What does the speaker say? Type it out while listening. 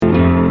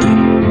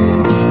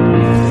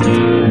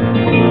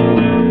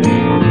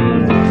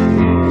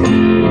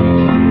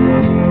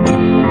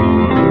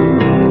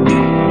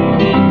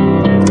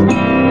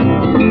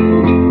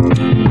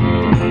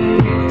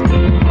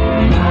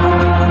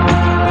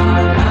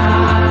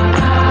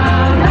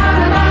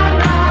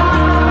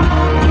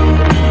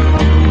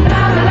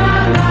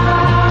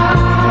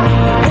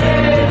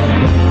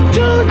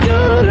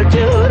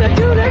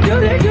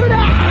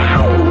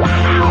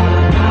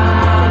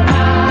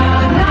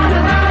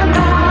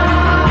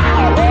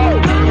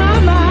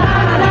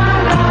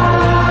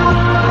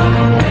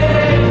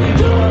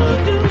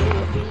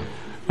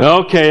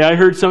Okay, I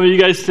heard some of you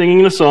guys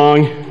singing the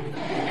song.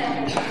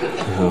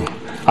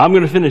 I'm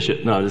going to finish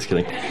it. No, just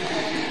kidding.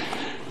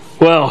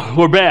 Well,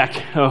 we're back.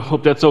 I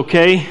hope that's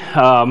okay.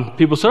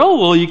 People said,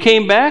 oh, well, you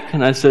came back?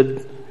 And I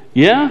said,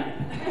 yeah.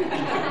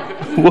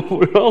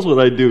 What else would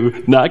I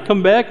do? Not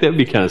come back? That'd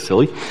be kind of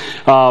silly.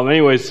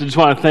 Anyways, I just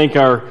want to thank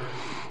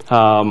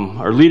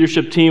our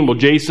leadership team. Well,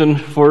 Jason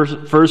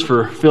first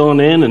for filling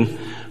in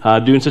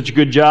and doing such a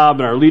good job,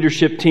 and our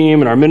leadership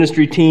team and our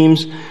ministry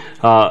teams.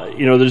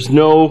 There's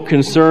no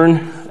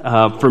concern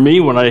for me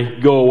when I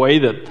go away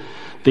that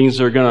things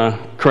are going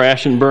to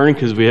crash and burn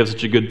because we have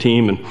such a good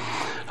team, and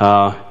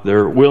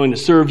they're willing to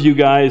serve you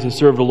guys and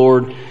serve the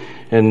Lord,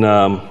 and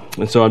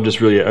so I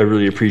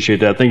really appreciate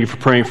that. Thank you for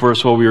praying for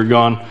us while we were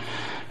gone.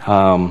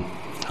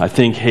 I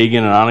think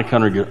Hagen and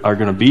Annika are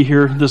going to be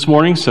here this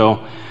morning,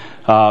 so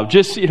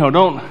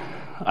don't.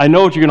 I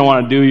know what you're going to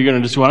want to do. You're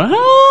going to just want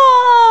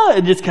to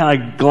and just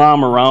kind of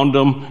glom around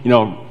them,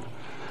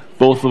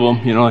 both of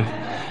them,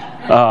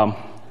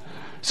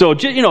 So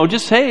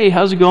just hey,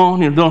 how's it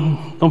going?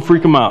 Don't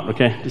freak them out,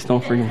 okay? Just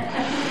don't freak them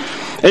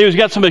out. Anyways, we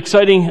got some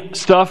exciting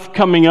stuff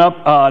coming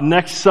up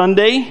next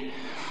Sunday.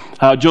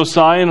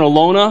 Josiah and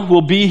Alona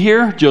will be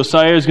here.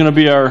 Josiah is going to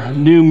be our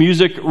new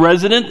music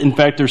resident. In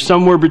fact, they're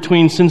somewhere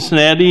between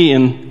Cincinnati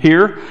and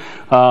here.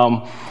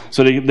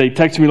 So they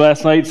texted me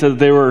last night, said that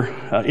they were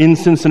in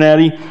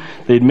Cincinnati.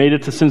 They'd made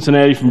it to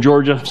Cincinnati from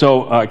Georgia.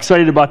 So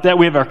excited about that.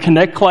 We have our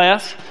Connect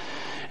class,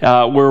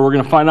 where we're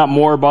going to find out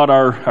more about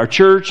our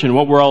church and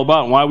what we're all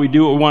about and why we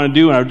do what we want to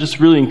do. And I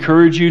just really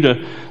encourage you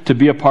to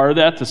be a part of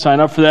that, to sign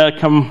up for that,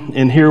 come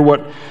and hear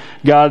what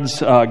God's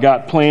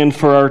got planned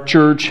for our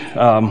church.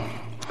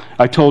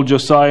 I told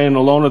Josiah and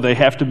Alona they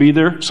have to be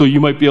there, so you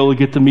might be able to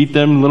get to meet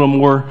them in a little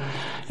more,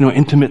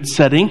 intimate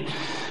setting.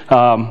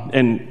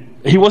 And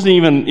he wasn't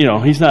even,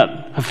 he's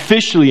not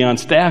officially on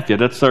staff yet.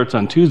 That starts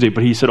on Tuesday,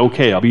 but he said,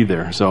 okay, I'll be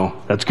there.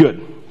 So that's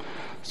good.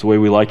 That's the way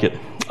we like it.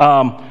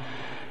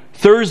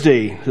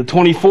 Thursday, the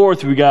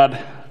 24th, we got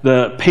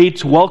the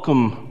Pates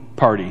Welcome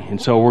Party.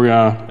 And so we're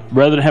going to,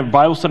 rather than have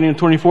Bible study on the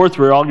 24th,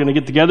 we're all going to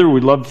get together.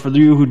 We'd love for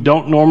you who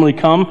don't normally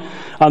come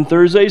on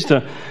Thursdays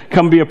to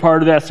come be a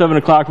part of that. 7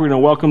 o'clock, we're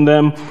going to welcome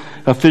them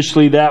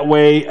officially that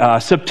way.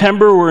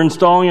 September, we're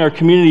installing our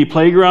community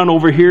playground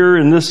over here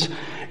in this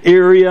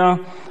area.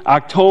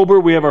 October,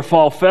 we have our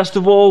fall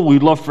festival.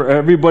 We'd love for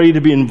everybody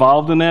to be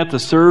involved in that, to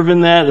serve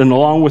in that, and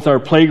along with our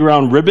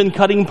playground ribbon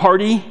cutting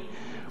party.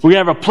 We're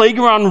going to have a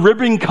playground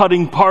ribbon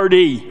cutting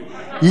party.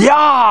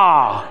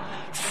 Yeah!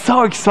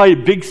 So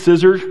excited. Big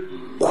scissors.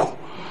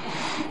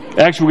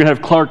 Actually, we're going to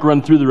have Clark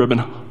run through the ribbon.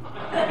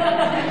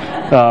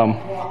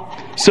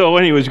 So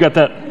anyways, we got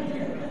that.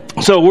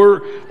 So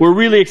we're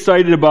really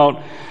excited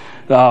about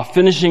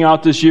finishing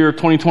out this year,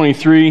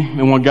 2023,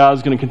 and what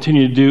God's going to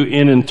continue to do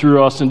in and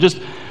through us. And just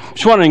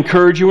want to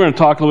encourage you. We're going to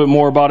talk a little bit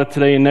more about it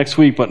today and next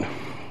week, but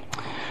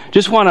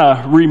just want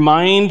to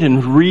remind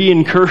and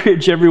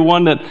re-encourage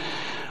everyone that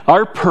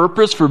our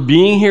purpose for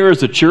being here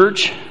as a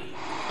church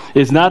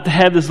is not to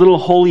have this little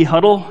holy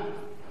huddle.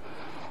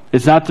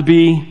 It's not to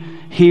be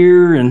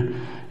here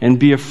and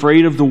be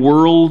afraid of the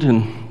world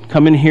and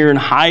come in here and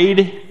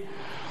hide.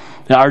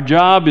 Our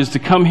job is to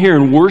come here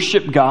and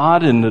worship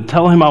God and to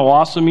tell Him how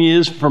awesome He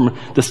is from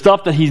the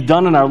stuff that He's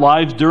done in our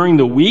lives during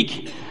the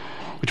week.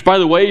 Which, by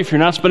the way, if you're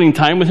not spending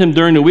time with Him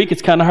during the week,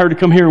 it's kind of hard to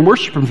come here and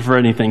worship Him for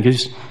anything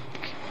because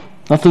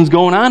nothing's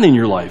going on in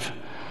your life.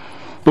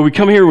 But we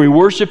come here and we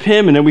worship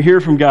Him, and then we hear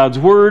from God's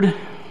Word,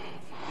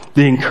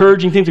 the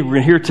encouraging things that we're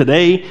going to hear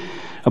today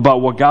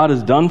about what God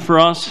has done for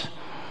us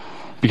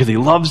because He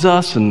loves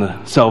us and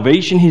the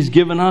salvation He's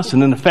given us,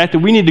 and then the fact that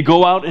we need to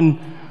go out and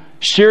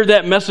share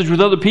that message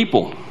with other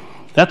people.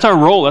 That's our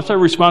role. That's our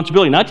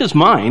responsibility. Not just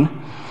mine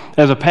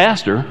as a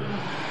pastor,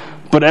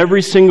 but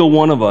every single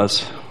one of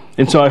us.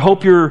 And so I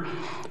hope you're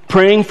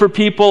praying for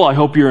people. I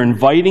hope you're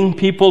inviting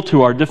people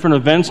to our different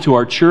events, to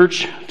our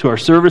church, to our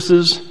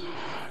services.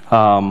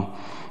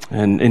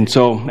 And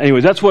so,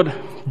 anyways, that's what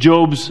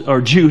Jude.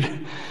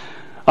 I'm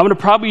going to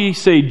probably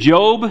say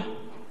Job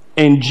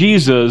and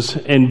Jesus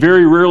and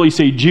very rarely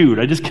say Jude.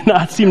 I just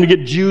cannot seem to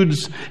get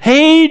Jude's,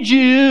 hey,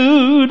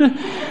 Jude.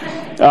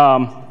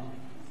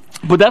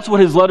 But that's what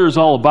his letter is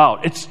all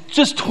about. It's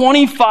just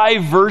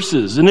 25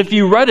 verses. And if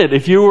you read it,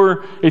 if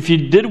you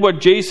did what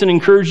Jason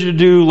encouraged you to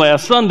do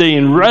last Sunday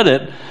and read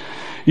it,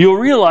 you'll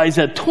realize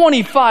that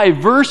 25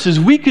 verses,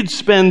 we could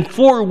spend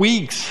 4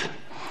 weeks.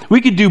 We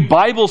could do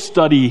Bible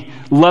study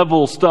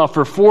level stuff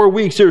for 4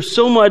 weeks. There's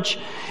so much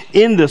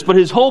in this. But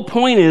his whole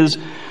point is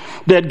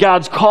that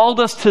God's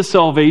called us to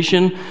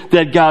salvation,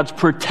 that God's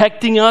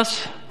protecting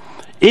us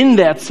in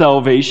that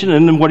salvation,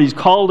 and then what He's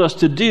called us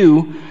to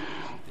do.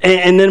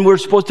 And then we're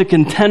supposed to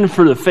contend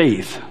for the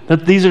faith.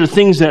 That these are the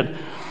things that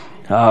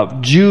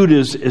Jude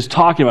is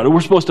talking about.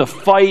 We're supposed to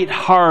fight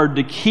hard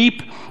to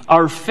keep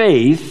our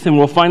faith, and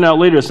we'll find out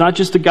later, it's not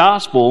just the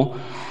gospel,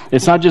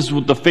 it's not just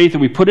the faith that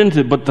we put into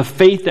it, but the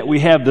faith that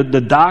we have,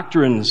 the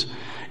doctrines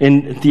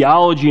and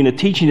theology and the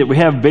teaching that we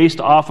have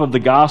based off of the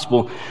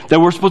gospel, that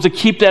we're supposed to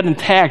keep that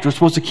intact, we're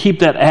supposed to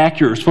keep that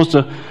accurate, we're supposed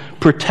to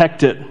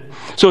protect it.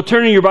 So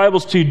turning your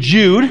Bibles to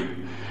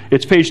Jude,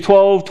 it's page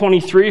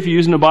 1223 if you're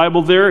using the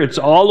Bible there. It's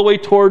all the way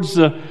towards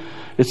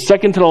it's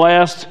second to the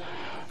last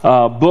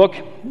book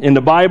in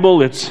the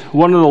Bible. It's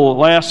one of the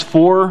last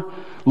 4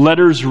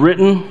 letters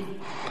written.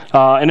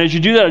 And as you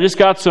do that, I just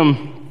got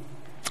some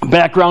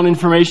background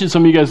information.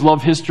 Some of you guys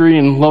love history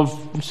and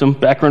love some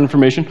background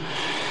information.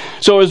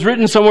 So it was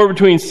written somewhere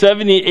between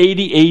 70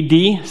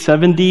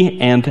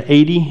 and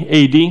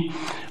 80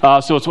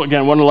 AD. So it's,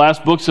 again, one of the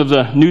last books of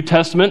the New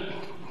Testament.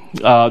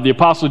 The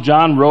Apostle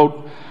John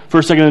wrote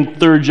 1st, 2nd, and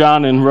 3rd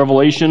John in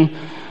Revelation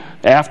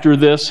after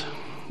this.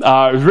 It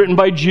was written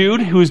by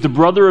Jude, who is the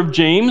brother of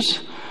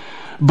James,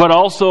 but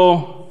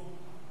also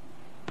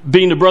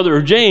being the brother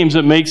of James,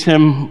 it makes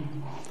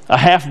him a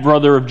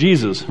half-brother of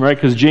Jesus, right?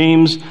 Because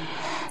James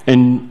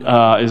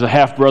is a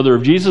half-brother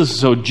of Jesus,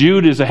 so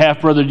Jude is a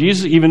half-brother of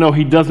Jesus, even though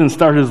he doesn't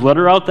start his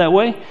letter out that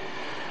way.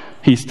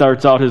 He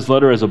starts out his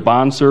letter as a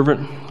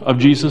bondservant of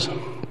Jesus.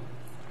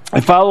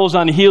 It follows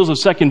on the heels of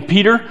 2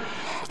 Peter.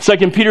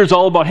 2 Peter is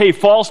all about, hey,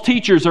 false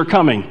teachers are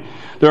coming.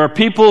 There are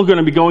people who are going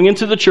to be going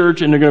into the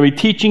church, and they're going to be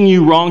teaching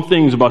you wrong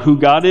things about who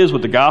God is,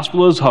 what the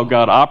gospel is, how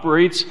God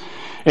operates.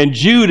 And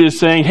Jude is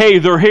saying, hey,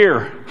 they're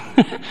here.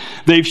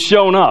 They've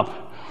shown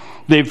up.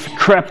 They've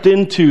crept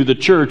into the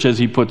church, as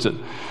he puts it.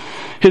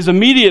 His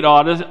immediate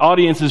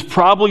audience is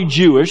probably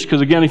Jewish,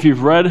 because again, if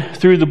you've read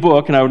through the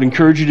book, and I would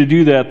encourage you to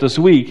do that this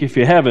week if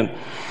you haven't,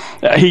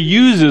 he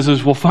uses,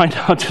 as we'll find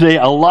out today,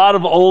 a lot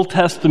of Old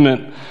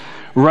Testament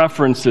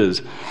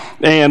references.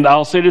 And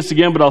I'll say this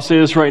again, but I'll say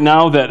this right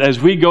now, that as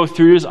we go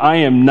through this, I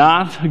am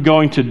not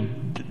going to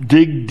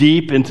dig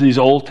deep into these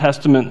Old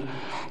Testament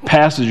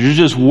passages. There's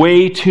just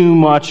way too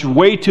much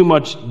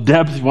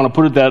depth, if you want to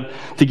put it that,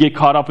 to get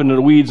caught up into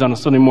the weeds on a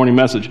Sunday morning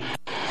message.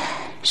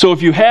 So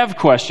if you have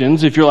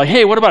questions, if you're like,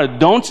 hey, what about it?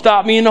 Don't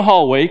stop me in the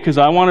hallway, because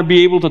I want to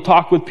be able to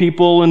talk with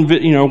people and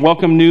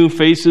welcome new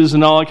faces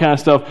and all that kind of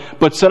stuff.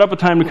 But set up a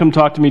time to come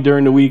talk to me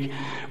during the week,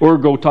 or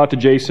go talk to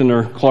Jason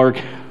or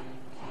Clark.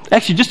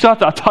 Actually, just talk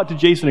to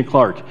Jason and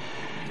Clark.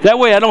 That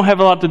way I don't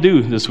have a lot to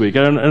do this week.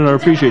 I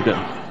appreciate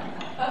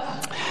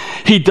that.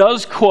 He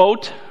does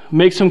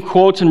make some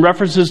quotes and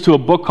references to a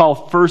book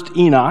called 1st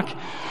Enoch.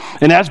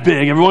 And that's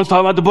big. Everyone's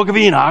talking about the book of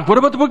Enoch. What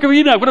about the book of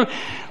Enoch?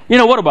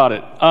 What about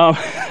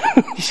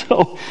it?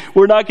 So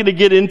we're not going to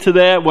get into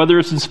that, whether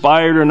it's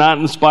inspired or not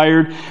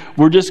inspired.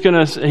 We're just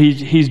going to,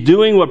 he's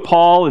doing what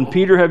Paul and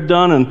Peter have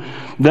done, and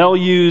they'll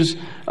use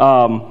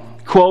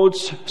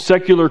quotes,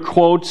 secular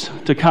quotes,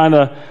 to kind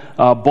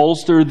of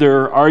bolster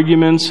their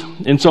arguments.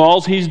 And so all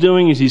he's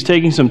doing is he's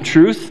taking some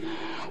truth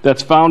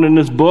that's found in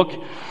this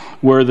book,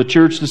 where the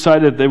church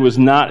decided that it was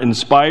not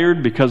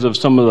inspired because of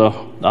some of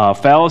the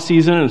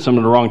fallacies in it and some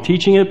of the wrong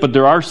teaching it, but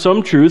there are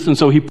some truths, and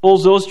so he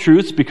pulls those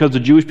truths because the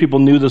Jewish people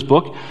knew this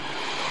book,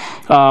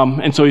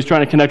 and so he's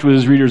trying to connect with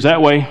his readers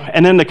that way.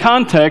 And then the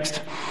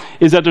context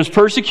is that there's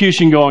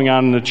persecution going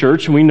on in the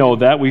church, and we know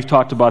that. We've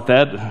talked about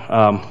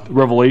that.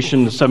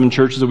 Revelation, the 7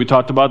 churches that we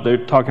talked about,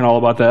 they're talking all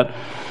about that.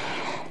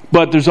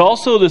 But there's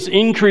also this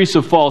increase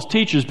of false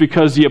teachers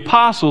because the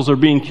apostles are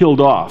being killed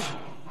off.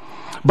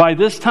 By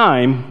this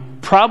time,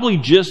 probably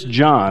just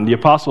John, the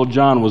Apostle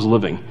John, was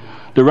living.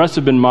 The rest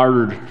have been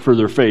martyred for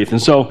their faith.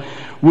 And so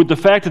with the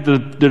fact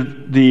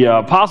that the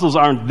apostles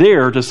aren't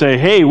there to say,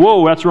 hey,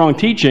 whoa, that's wrong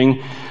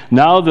teaching,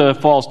 now the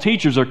false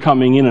teachers are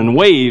coming in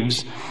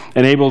waves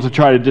and able to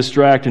try to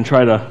distract and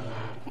try to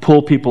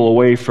pull people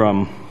away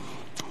from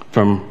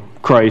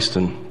Christ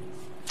and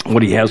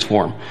what he has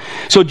for them.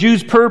 So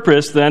Jude's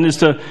purpose then is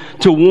to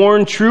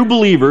warn true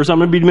believers. I'm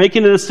going to be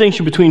making a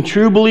distinction between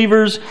true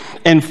believers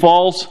and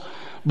false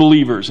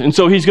believers. And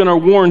so he's going to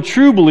warn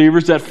true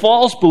believers that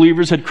false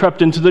believers had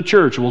crept into the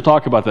church. We'll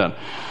talk about that.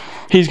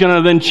 He's going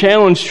to then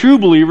challenge true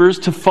believers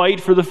to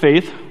fight for the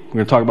faith. We're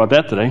going to talk about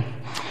that today.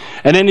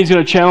 And then he's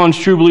going to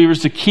challenge true believers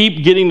to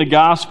keep getting the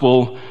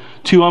gospel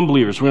to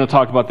unbelievers. We're going to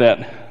talk about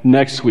that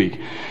next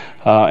week.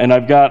 And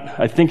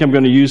I think I'm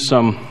going to use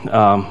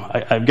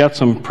I've got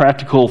some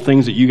practical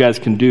things that you guys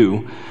can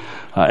do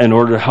in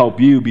order to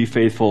help you be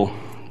faithful,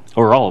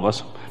 or all of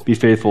us, be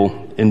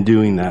faithful in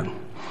doing that.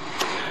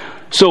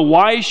 So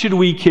why should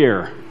we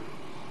care?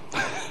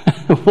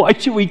 Why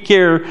should we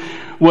care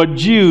what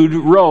Jude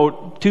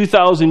wrote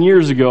 2,000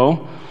 years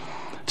ago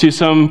to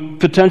some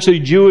potentially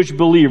Jewish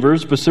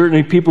believers, but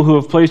certainly people who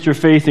have placed their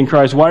faith in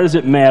Christ? Why does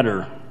it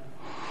matter?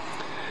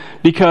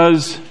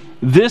 Because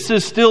this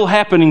is still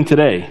happening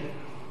today.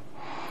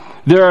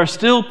 There are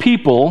still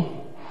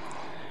people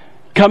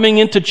coming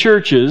into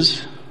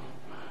churches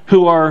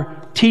who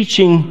are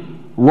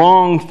teaching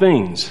wrong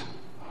things.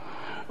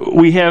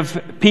 We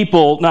have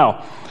people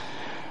now.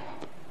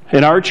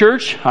 In our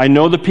church, I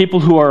know the people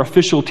who are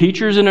official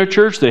teachers in our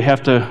church. They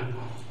have to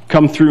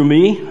come through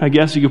me, I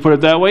guess you could put it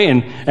that way.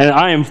 And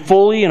I am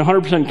fully and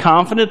 100%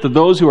 confident that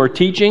those who are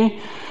teaching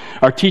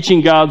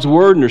God's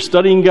Word and they're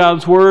studying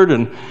God's Word.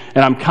 And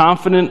I'm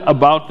confident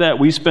about that.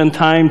 We spend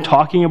time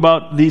talking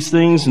about these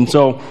things, and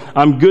so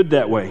I'm good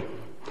that way.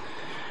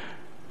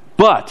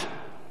 But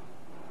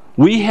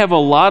we have a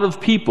lot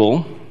of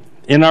people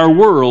in our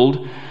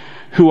world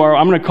who are,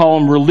 I'm going to call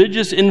them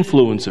religious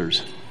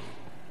influencers.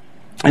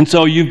 And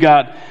so you've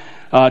got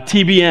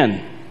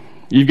TBN,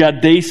 you've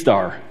got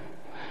Daystar,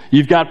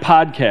 you've got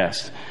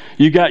podcasts,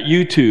 you've got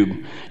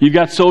YouTube, you've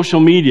got social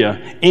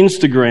media,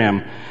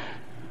 Instagram,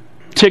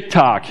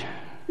 TikTok.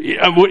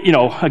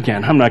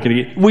 Again, I'm not going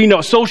to get... We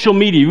know social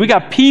media. We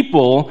got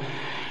people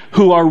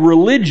who are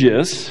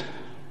religious,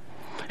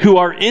 who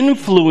are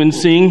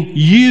influencing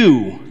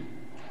you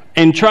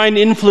and trying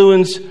to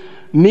influence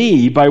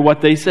me by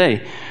what they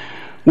say.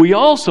 We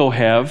also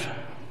have...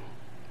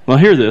 Well,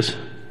 hear this.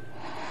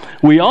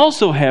 We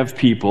also have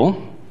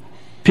people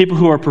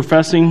who are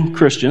professing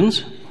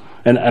Christians,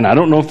 and I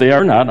don't know if they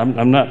are or not.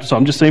 I'm not. So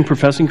I'm just saying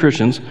professing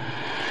Christians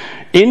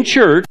in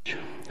church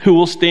who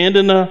will stand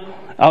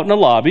out in the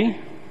lobby,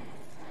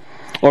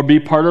 or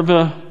be part of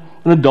an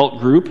adult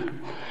group,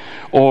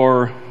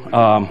 or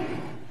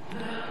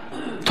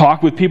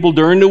talk with people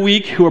during the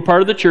week who are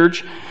part of the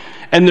church,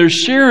 and they're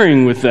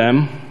sharing with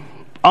them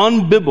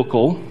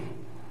unbiblical,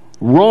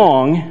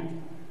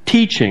 wrong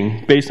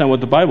teaching based on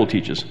what the Bible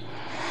teaches.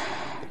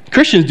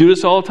 Christians do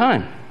this all the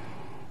time.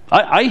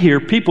 I hear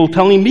people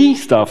telling me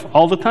stuff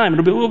all the time.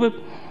 It'll be a little bit,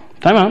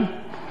 time out.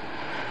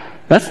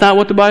 That's not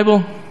what the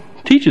Bible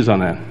teaches on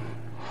that.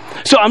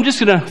 So I'm just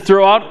going to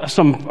throw out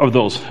some of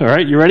those. All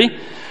right, you ready?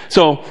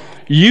 So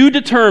you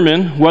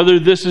determine whether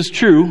this is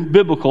true,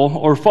 biblical,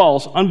 or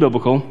false,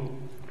 unbiblical.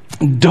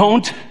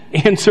 Don't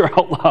answer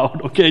out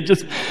loud, okay?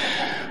 Just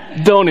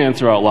don't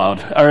answer out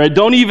loud. All right,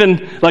 don't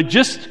even,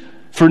 just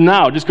for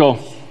now, just go,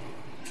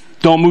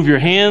 don't move your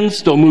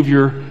hands, don't move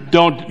your,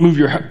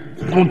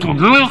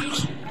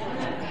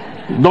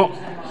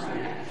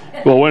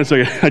 well, wait a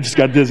second, I just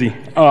got dizzy.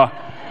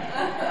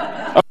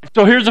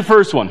 So here's the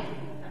first one.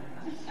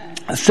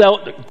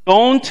 So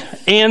don't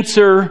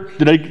answer.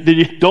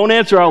 Don't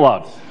answer out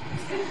loud.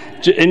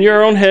 In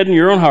your own head, in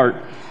your own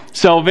heart.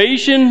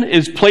 Salvation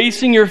is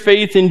placing your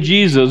faith in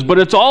Jesus, but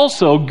it's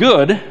also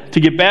good to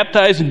get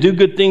baptized and do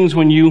good things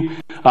when you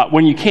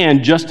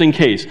can, just in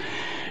case.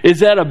 Is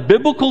that a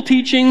biblical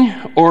teaching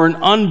or an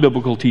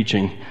unbiblical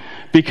teaching?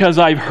 Because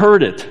I've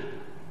heard it.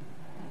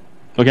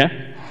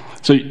 Okay,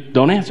 so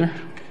don't answer.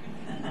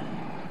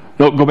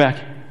 No, go back.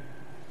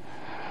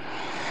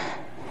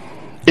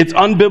 It's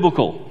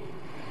unbiblical.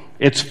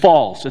 It's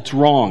false. It's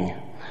wrong.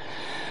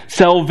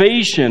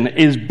 Salvation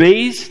is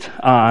based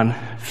on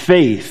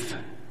faith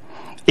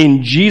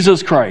in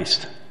Jesus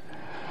Christ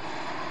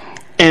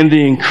and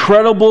the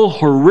incredible,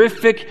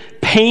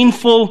 horrific,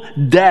 painful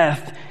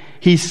death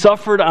He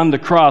suffered on the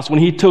cross when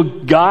He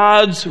took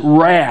God's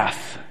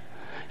wrath,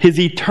 His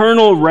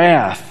eternal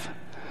wrath,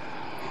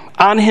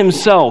 on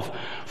Himself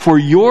for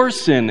your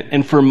sin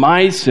and for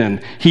my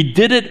sin. He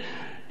did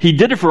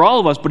it for all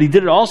of us, but He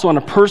did it also on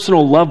a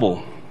personal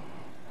level.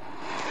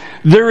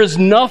 There is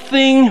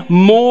nothing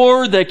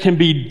more that can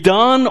be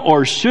done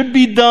or should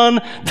be done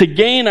to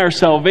gain our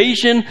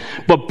salvation,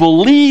 but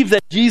believe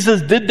that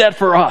Jesus did that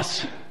for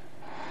us.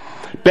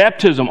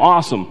 Baptism,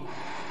 awesome.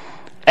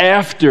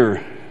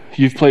 After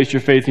you've placed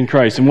your faith in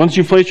Christ. And once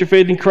you've placed your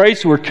faith in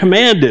Christ, we're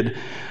commanded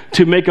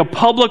to make a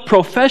public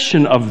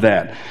profession of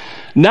that.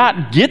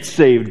 Not get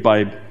saved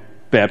by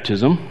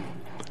baptism,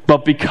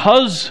 but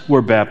because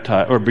we're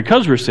baptized, or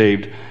because we're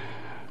saved,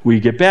 we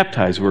get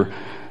baptized. We're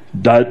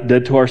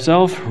dead to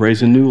ourselves,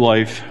 raise a new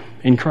life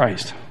in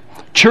Christ.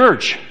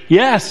 Church,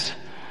 yes.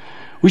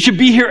 We should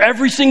be here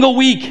every single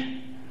week.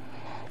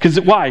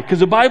 Why? Because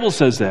the Bible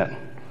says that.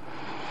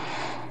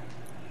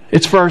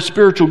 It's for our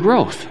spiritual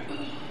growth.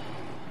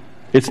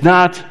 It's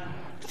not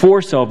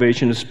for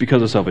salvation, it's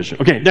because of salvation.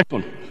 Okay, next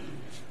one.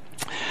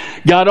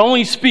 God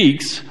only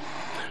speaks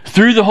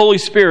through the Holy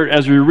Spirit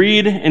as we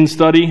read and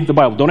study the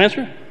Bible. Don't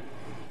answer.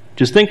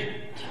 Just think.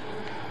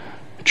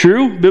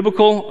 True,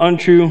 biblical,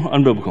 untrue,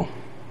 unbiblical.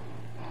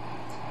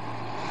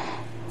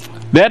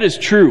 That is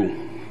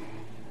true.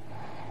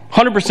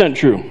 100%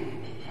 true.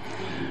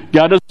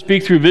 God doesn't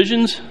speak through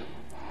visions.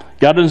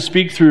 God doesn't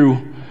speak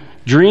through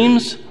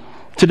dreams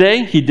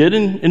today. He did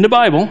in the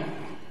Bible.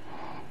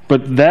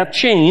 But that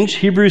change,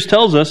 Hebrews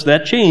tells us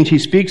that change, He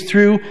speaks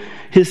through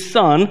His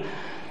Son.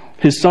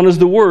 His Son is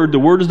the Word. The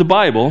Word is the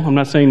Bible. I'm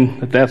not saying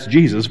that that's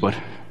Jesus, but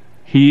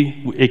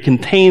it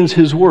contains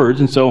His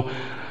words. And so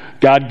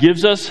God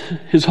gives us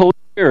His Holy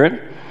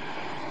Spirit,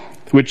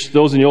 which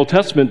those in the Old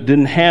Testament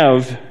didn't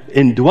have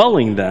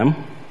indwelling them.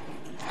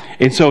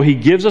 And so He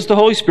gives us the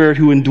Holy Spirit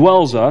who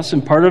indwells us,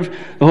 and part of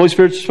the Holy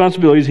Spirit's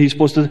responsibility is He's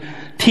supposed to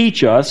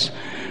teach us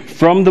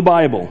from the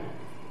Bible.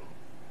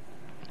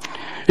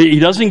 He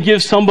doesn't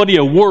give somebody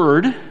a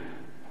word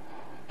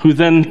who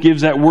then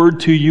gives that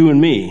word to you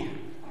and me.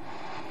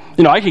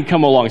 I can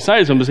come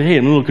alongside someone and say, hey,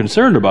 I'm a little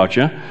concerned about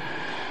you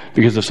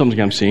because of something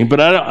I'm seeing, but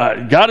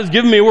God has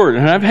given me a word,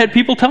 and I've had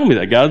people tell me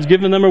that God's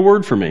given them a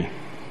word for me.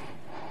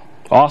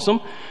 Awesome,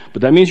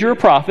 but that means you're a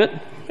prophet,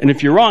 and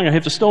if you're wrong, I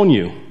have to stone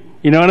you.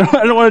 And I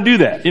don't want to do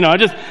that.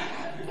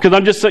 Because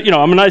I'm just,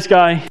 I'm a nice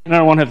guy, and I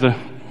don't want to have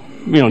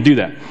to, do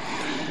that.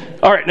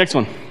 All right, next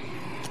one.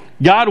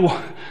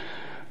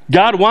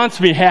 God wants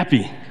me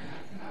happy.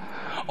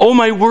 Oh,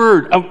 my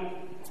word.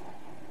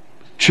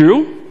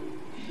 True?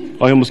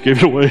 I almost gave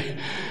it away.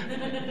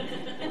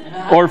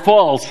 Or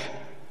false.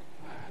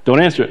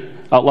 Don't answer it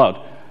out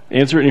loud.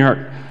 Answer it in your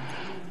heart.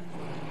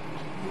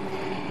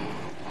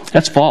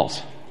 That's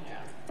false.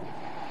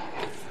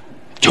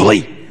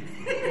 Julie.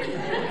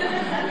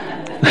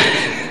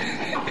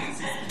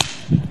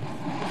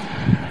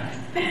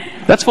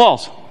 That's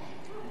false.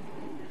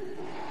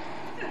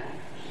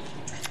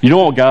 You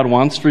know what God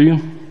wants for you?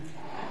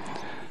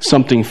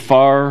 Something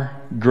far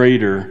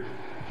greater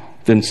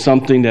than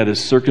something that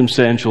is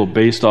circumstantial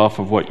based off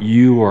of what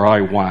you or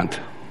I want.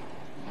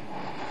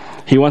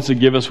 He wants to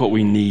give us what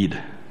we need.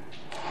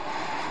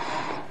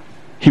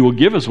 He will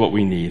give us what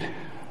we need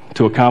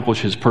to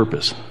accomplish His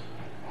purpose.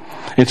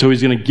 And so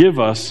He's going to give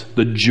us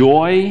the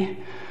joy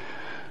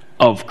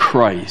of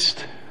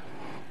Christ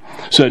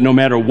so that no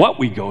matter what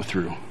we go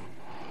through,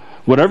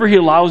 whatever He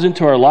allows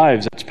into our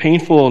lives that's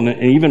painful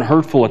and even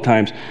hurtful at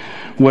times,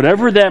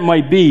 whatever that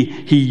might be,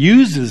 He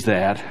uses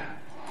that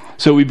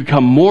so we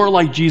become more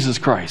like Jesus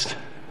Christ.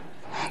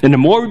 And the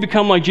more we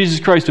become like Jesus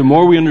Christ, the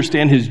more we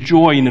understand His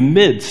joy in the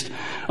midst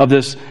of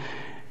this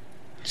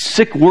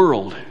sick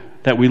world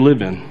that we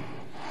live in.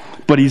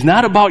 But He's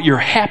not about your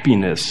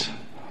happiness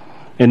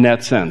in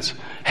that sense.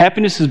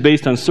 Happiness is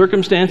based on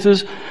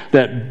circumstances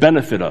that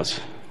benefit us,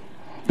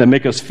 that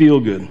make us feel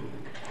good.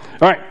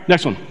 All right,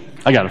 next one.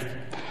 I got it.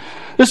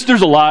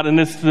 There's a lot in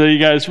this, you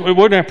guys.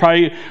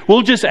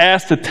 We'll just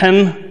ask the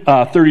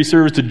 10:30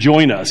 service to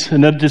join us,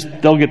 and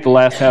they'll get the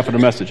last half of the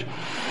message.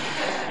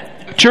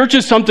 Church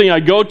is something I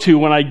go to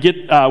when I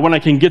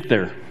can get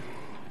there.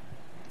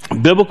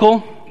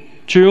 Biblical,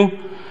 true.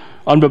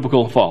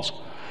 Unbiblical, false.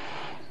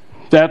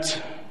 That's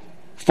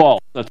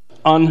false. That's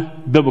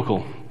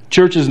unbiblical.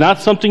 Church is not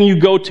something you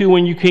go to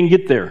when you can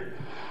get there.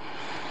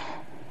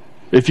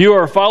 If you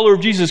are a follower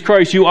of Jesus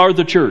Christ, you are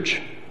the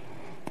church.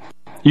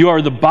 You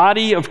are the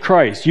body of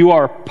Christ. You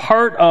are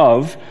part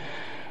of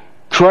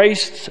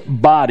Christ's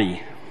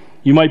body.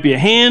 You might be a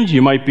hand,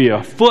 you might be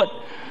a foot.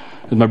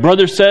 As my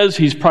brother says,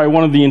 he's probably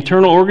one of the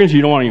internal organs.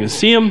 You don't want to even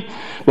see him.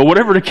 But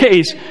whatever the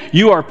case,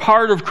 you are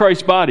part of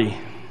Christ's body.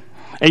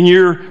 And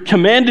you're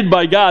commanded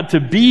by God to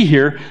be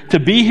here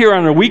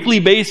on a weekly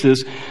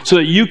basis so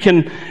that you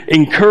can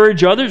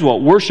encourage others,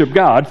 worship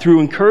God through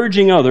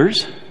encouraging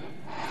others,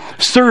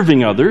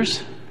 serving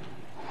others,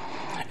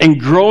 and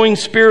growing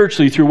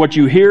spiritually through what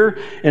you hear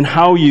and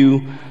how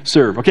you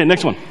serve. Okay,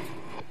 next one.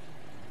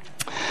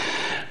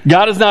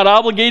 God is not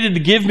obligated to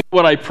give me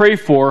what I pray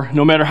for,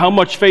 no matter how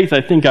much faith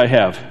I think I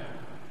have.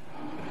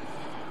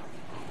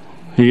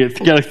 You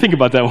got to think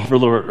about that one for a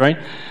little bit, right?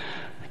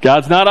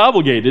 God's not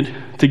obligated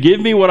to give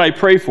me what I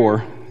pray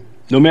for,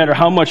 no matter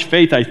how much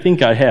faith I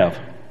think I have.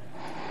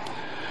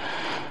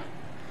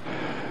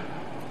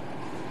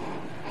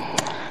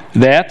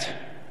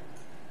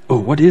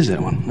 What is that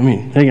one?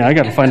 Hang on, I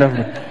got to find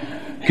out.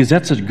 Because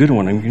that's a good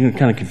one. I'm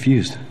kind of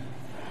confused.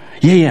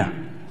 Yeah.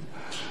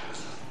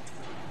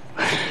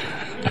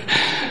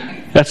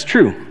 That's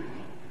true.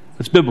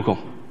 That's biblical.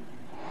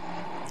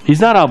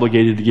 He's not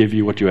obligated to give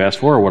you what you ask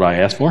for or what I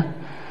ask for.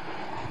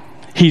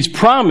 He's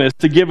promised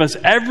to give us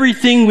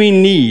everything we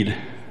need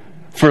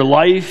for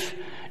life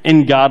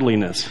and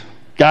godliness.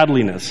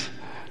 Godliness.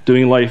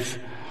 Doing life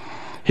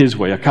His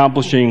way.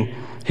 Accomplishing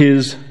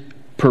His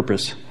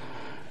purpose.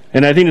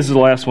 And I think this is the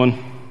last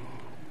one.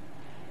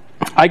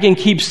 I can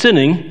keep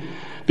sinning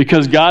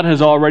because God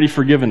has already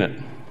forgiven it.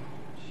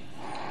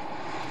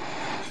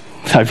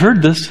 I've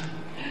heard this.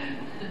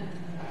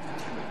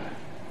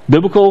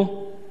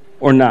 Biblical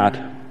or not,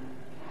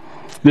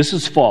 this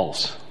is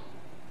false.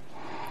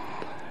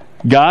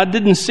 God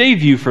didn't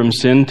save you from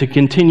sin to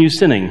continue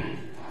sinning.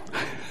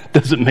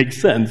 Doesn't make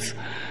sense.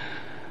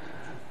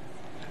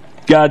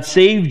 God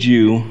saved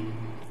you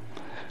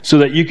so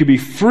that you could be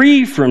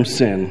free from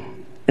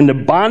sin and the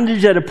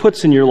bondage that it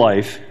puts in your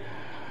life,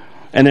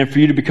 and then for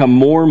you to become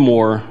more and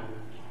more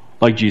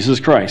like Jesus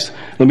Christ.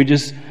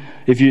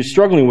 If you're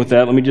struggling with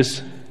that, let me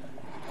just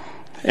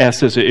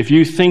ask this. If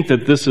you think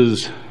that this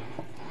is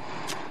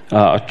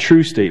a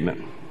true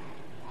statement,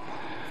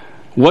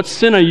 what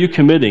sin are you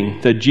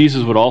committing that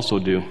Jesus would also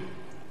do?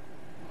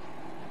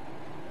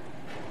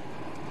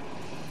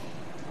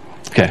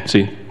 Okay,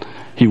 see,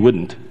 He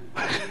wouldn't.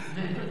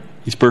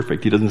 He's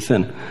perfect. He doesn't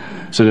sin.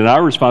 So then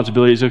our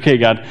responsibility is, okay,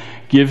 God,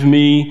 give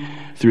me,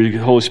 through the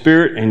Holy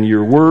Spirit and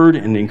your word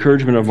and the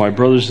encouragement of my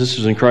brothers and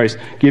sisters in Christ,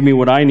 give me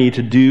what I need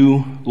to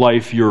do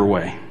life your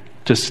way,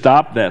 to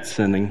stop that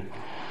sinning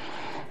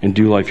and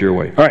do life your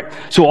way. All right,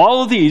 so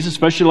all of these,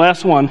 especially the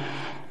last one,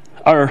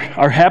 are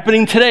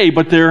happening today,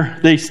 but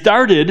they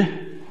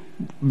started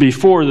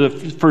before the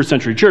first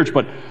century church,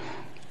 but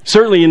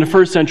certainly in the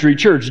first century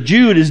church.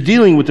 Jude is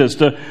dealing with this.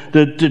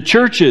 The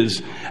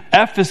churches,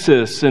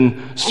 Ephesus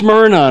and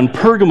Smyrna and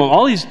Pergamum,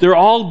 all these, they're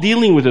all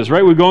dealing with this,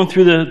 right? We're going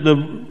through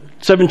the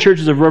 7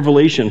 churches of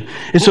Revelation.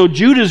 And so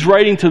Jude is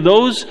writing to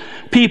those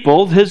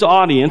people, his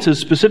audience, his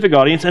specific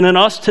audience, and then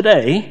us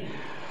today,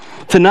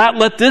 to not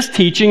let this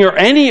teaching or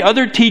any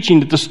other teaching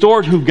that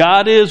distort who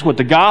God is, what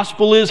the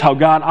gospel is, how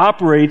God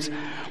operates,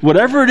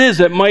 whatever it is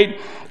that might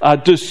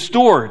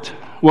distort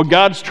what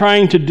God's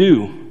trying to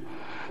do,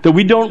 That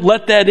we don't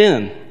let that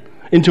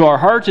into our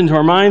hearts, into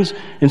our minds,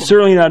 and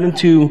certainly not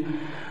into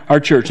our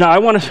church. Now,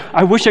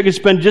 I wish I could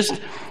spend just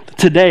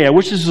today. I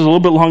wish this was a little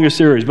bit longer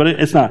series, but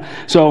it's not.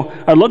 So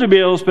I'd love to be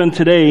able to spend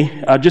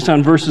today just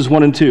on verses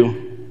 1 and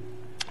 2.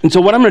 And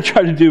so what I'm going to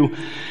try to do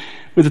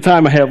with the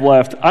time I have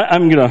left,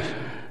 I'm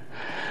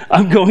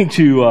going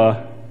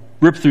to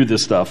rip through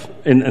this stuff.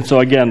 And so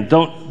again,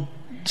 don't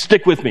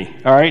stick with me,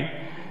 all right?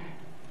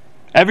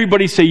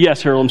 Everybody say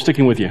yes, Harold, I'm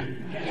sticking with you.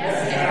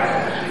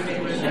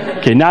 Yes,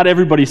 okay, not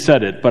everybody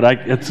said it, but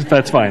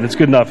that's fine. It's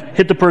good enough.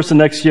 Hit the person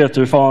next to you if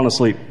they're falling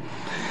asleep.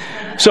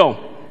 So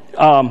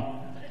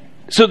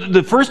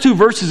the first two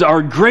verses are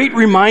a great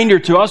reminder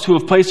to us who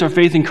have placed our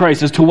faith in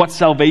Christ as to what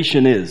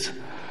salvation is.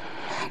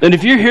 And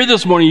if you're here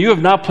this morning, you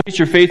have not placed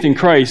your faith in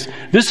Christ,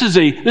 this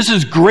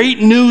is great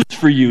news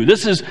for you.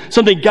 This is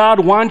something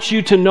God wants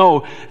you to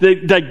know,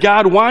 that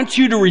God wants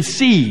you to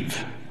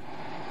receive.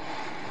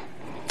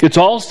 It's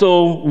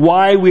also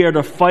why we are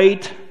to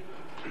fight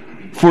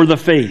for the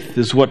faith,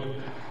 is what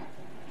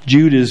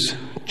Jude is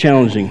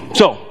challenging.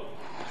 So,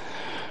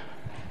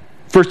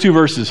 first two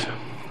verses.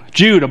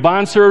 Jude, a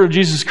bondservant of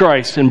Jesus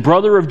Christ and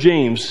brother of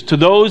James, to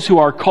those who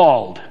are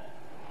called,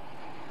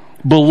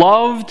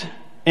 beloved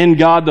in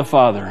God the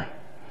Father,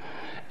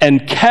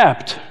 and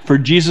kept for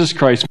Jesus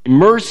Christ,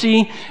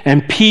 mercy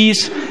and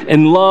peace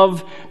and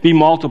love be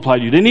multiplied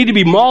to you. They need to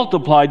be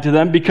multiplied to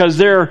them because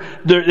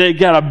they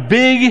got a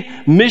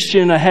big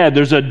mission ahead.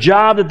 There's a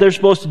job that they're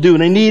supposed to do,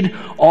 and they need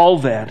all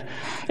that.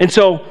 And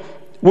so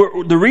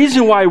the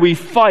reason why we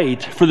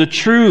fight for the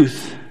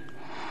truth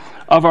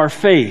of our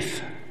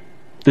faith,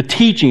 the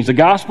teachings, the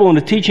gospel and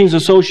the teachings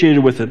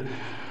associated with it,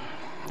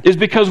 is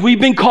because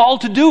we've been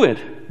called to do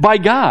it by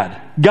God.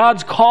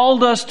 God's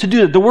called us to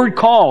do it. The word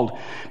called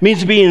means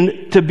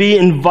to be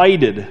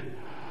invited.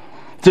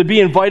 To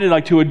be invited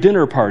like to a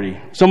dinner party.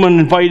 Someone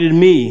invited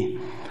me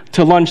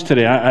to lunch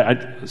today.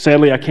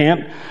 Sadly, I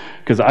can't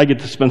because I get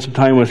to spend some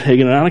time with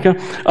Hagen and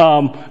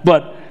Annika.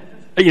 But,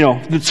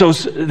 so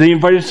they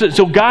invited.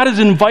 So God is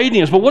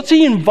inviting us. But what's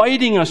He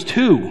inviting us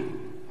to?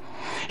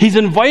 He's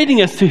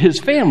inviting us to His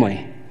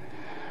family.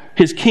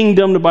 His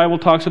kingdom, the Bible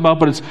talks about.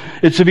 But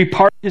it's to be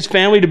part of His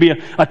family, to be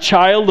a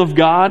child of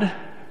God,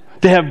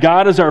 to have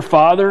God as our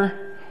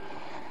Father.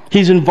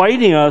 He's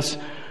inviting us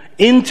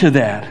into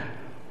that.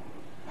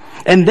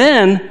 And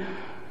then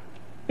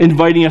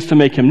inviting us to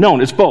make Him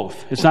known. It's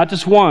both. It's not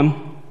just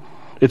one.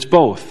 It's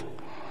both.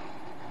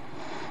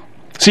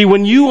 See,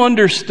 when you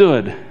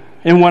understood,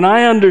 and when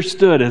I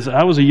understood as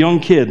I was a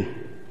young kid,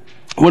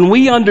 when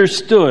we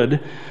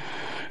understood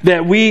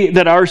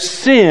that our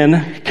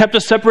sin kept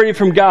us separated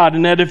from God,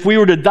 and that if we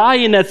were to die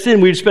in that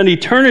sin, we'd spend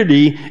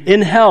eternity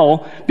in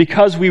hell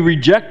because we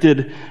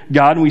rejected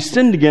God and we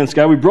sinned against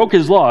God, we broke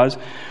His laws.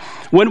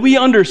 When we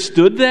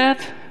understood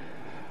that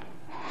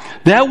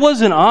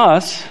wasn't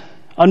us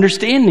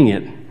understanding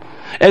it.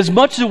 As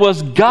much as it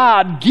was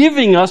God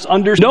giving us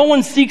understanding. No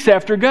one seeks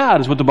after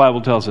God, is what the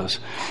Bible tells us.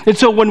 And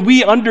so when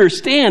we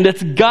understand,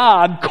 it's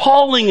God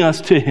calling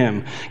us to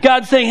Him.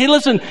 God saying, hey,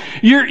 listen,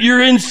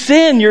 you're in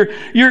sin.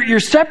 You're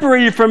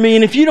separated from me.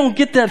 And if you don't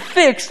get that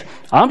fixed,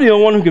 I'm the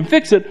only one who can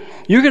fix it.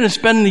 You're going to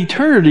spend an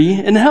eternity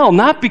in hell.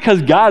 Not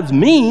because God's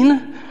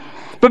mean,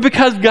 but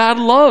because God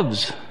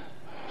loves.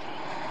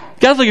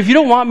 God's like, if you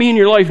don't want me in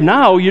your life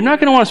now, you're not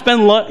going to want to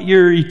spend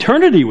your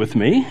eternity with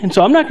me. And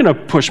so I'm not going to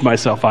push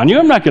myself on you.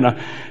 I'm not going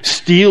to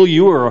steal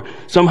you or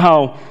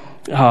somehow,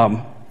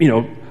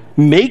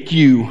 make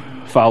you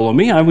follow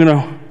me. I'm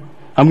going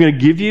to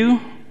give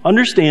you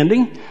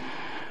understanding,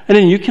 and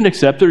then you can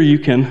accept it or you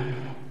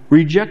can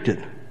reject it.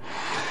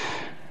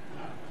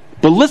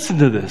 But listen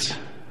to this.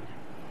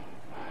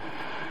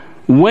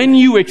 When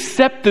you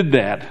accepted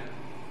that,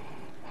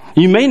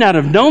 you may not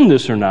have known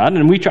this or not,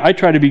 and I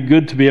try to be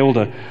good to be able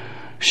to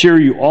share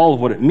you all of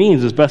what it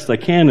means as best I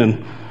can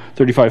in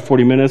 35,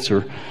 40 minutes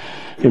or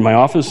in my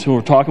office when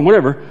we're talking,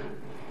 whatever.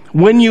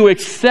 When you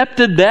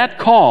accepted that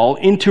call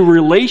into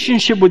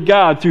relationship with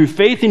God through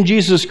faith in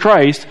Jesus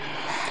Christ,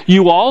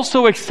 you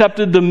also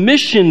accepted the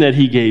mission that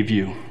He gave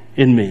you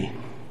in me.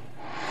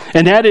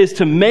 And that is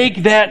to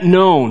make that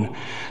known,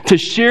 to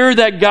share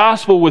that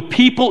gospel with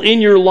people in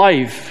your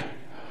life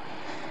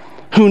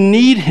who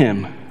need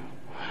Him,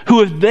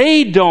 who if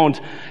they don't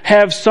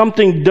have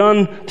something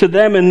done to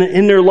them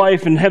in their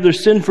life and have their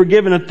sin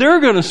forgiven, that they're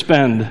going to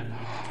spend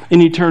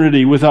an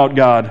eternity without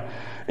God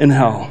in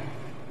hell.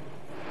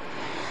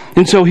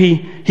 And so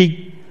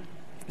he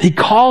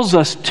calls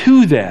us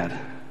to that.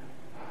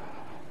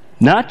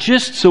 Not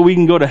just so we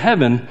can go to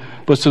heaven,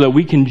 but so that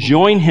we can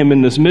join Him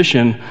in this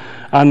mission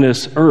on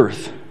this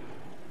earth.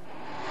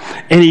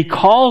 And He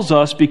calls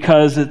us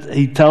because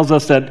He tells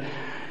us that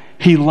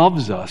He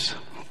loves us.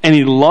 And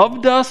He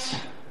loved us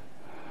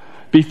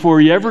before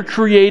He ever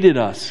created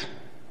us.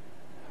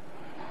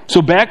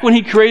 So back when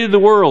He created the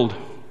world,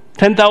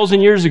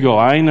 10,000 years ago,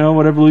 I know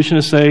what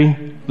evolutionists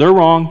say, they're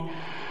wrong.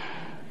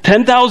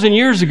 10,000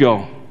 years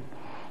ago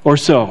or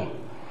so,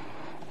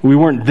 we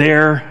weren't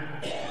there,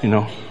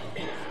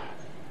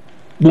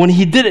 when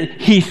he did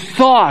it, he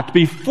thought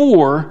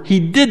before he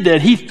did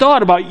that, he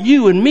thought about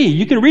you and me.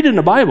 You can read it in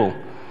the Bible.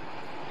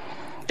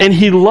 And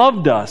he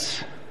loved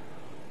us.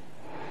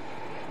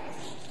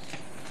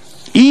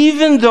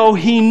 Even though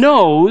he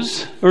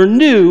knows or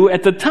knew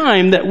at the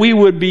time that we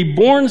would be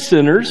born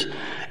sinners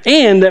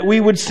and that we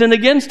would sin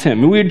against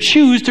him. We would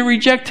choose to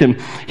reject him.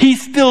 He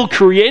still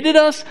created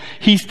us.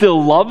 He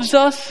still loves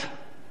us.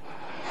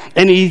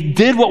 And he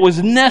did what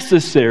was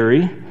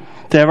necessary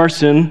to have our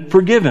sin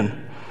forgiven.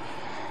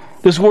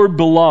 This word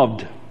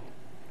beloved.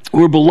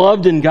 We're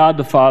beloved in God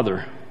the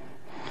Father.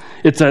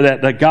 It's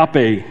that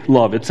agape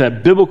love. It's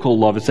that biblical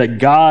love. It's that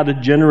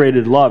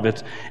God-generated love.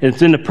 It's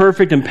in the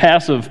perfect and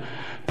passive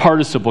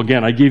participle.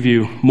 Again, I give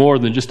you more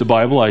than just the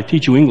Bible. I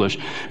teach you English.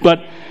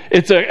 But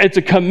it's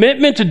a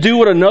commitment to do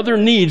what another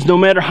needs, no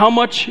matter how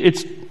much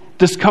it's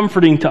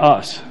discomforting to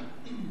us.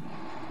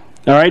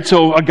 All right?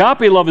 So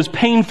agape love is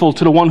painful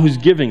to the one who's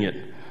giving it.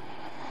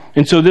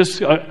 And so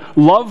this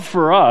love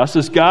for us,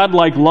 this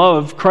God-like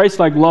love,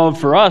 Christ-like love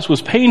for us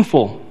was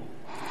painful.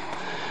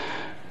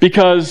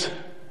 Because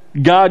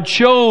God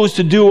chose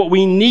to do what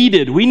we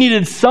needed. We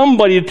needed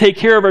somebody to take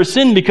care of our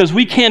sin because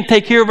we can't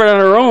take care of it on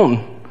our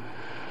own.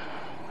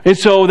 And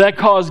so that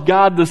caused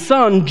God the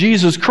Son,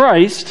 Jesus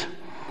Christ,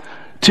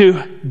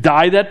 to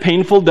die that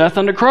painful death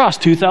on the cross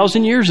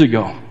 2,000 years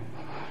ago.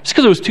 Just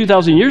because it was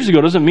 2,000 years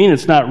ago doesn't mean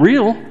it's not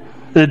real,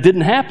 that it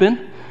didn't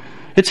happen.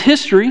 It's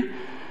history.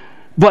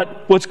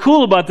 But what's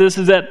cool about this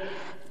is that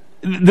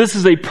this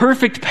is a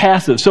perfect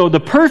passive. So the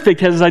perfect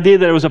has this idea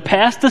that it was a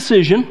past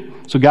decision.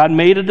 So God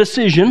made a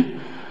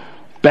decision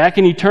back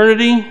in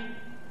eternity,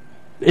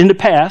 in the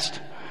past,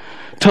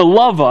 to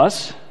love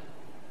us,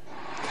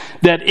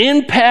 that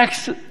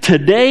impacts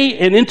today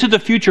and into the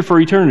future for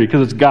eternity,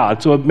 because it's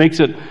God. So it makes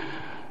it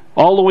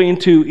all the way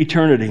into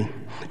eternity.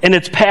 And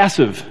it's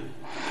passive,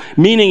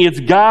 meaning it's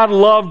God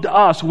loved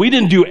us. We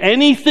didn't do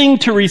anything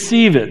to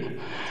receive it.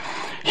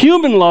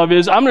 Human love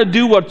is, I'm going to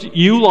do what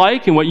you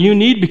like and what you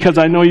need because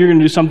I know you're going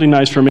to do something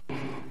nice for me.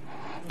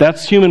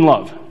 That's human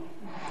love.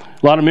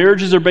 A lot of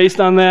marriages are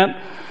based on that.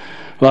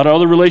 A lot of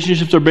other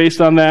relationships are based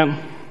on that.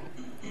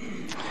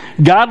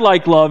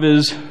 God-like love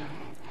is,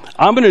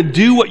 I'm going to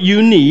do what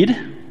you need.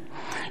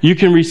 You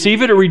can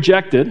receive it or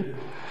reject it,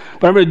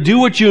 but I'm going to do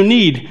what you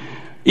need,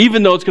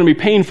 even though it's going to be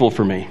painful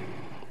for me.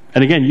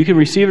 And again, you can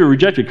receive it or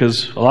reject it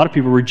because a lot of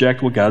people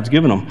reject what God's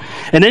given them.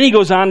 And then he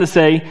goes on to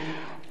say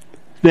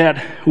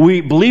that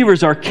we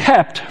believers are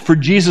kept for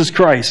Jesus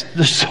Christ.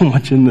 There's so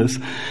much in this.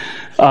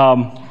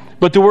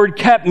 But the word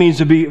kept means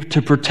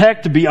to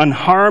protect, to be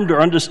unharmed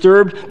or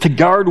undisturbed, to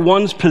guard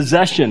one's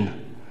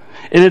possession.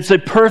 And it's a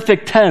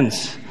perfect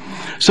tense.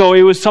 So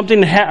it was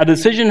something, a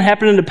decision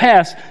happened in the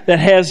past that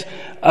has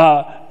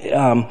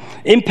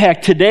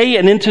impact today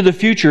and into the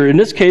future. In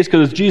this case,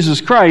 because it's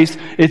Jesus Christ,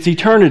 it's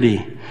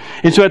eternity.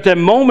 And so at that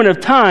moment of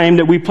time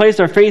that we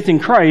placed our faith in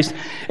Christ,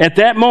 at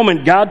that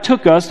moment God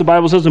took us, the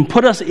Bible says, and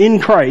put us in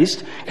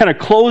Christ, kind of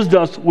clothed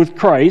us with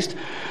Christ.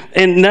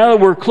 And now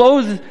that we're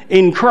clothed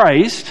in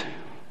Christ,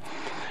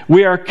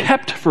 we are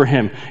kept for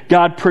him.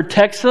 God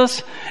protects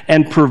us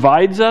and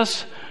provides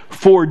us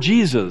for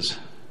Jesus.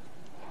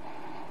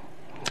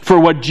 For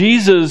what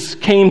Jesus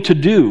came to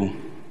do.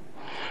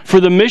 For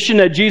the mission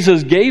that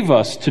Jesus gave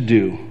us to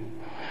do.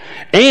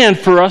 And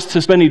for us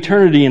to spend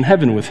eternity in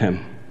heaven with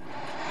him.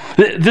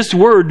 This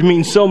word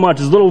means so much.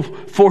 It's a little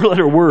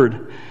 4-letter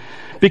word.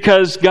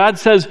 Because God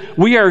says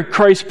we are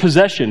Christ's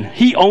possession.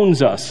 He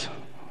owns us.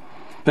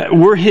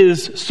 We're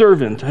his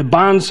servant,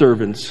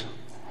 bondservants.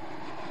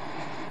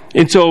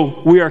 And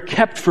so we are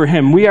kept for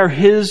him. We are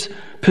his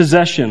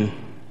possession.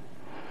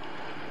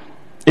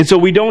 And so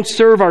we don't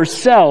serve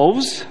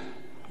ourselves.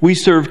 We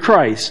serve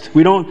Christ.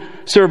 We don't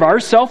serve our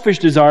selfish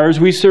desires.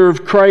 We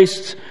serve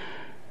Christ's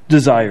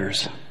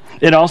desires.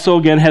 It also,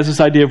 again, has this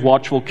idea of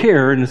watchful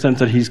care in the sense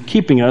that he's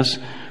keeping us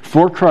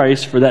for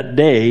Christ for that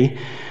day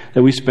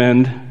that we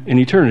spend in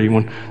eternity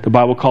when the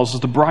Bible calls us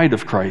the bride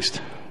of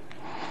Christ.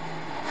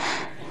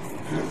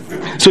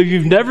 So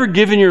you've never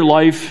given your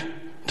life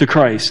to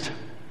Christ.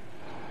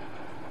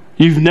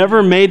 You've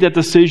never made that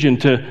decision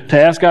to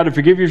ask God to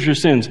forgive you for your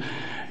sins.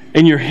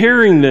 And you're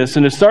hearing this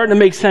and it's starting to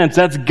make sense.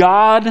 That's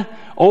God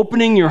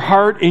opening your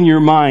heart and your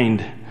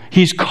mind.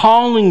 He's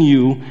calling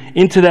you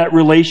into that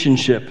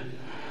relationship.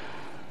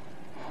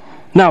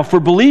 Now, for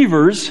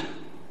believers,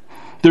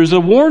 there's a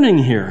warning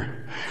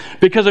here.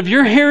 Because if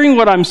you're hearing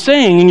what I'm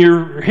saying and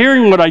you're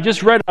hearing what I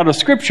just read out of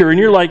Scripture and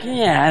you're like,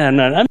 yeah,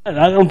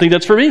 I don't think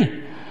that's for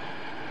me,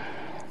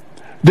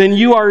 then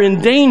you are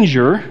in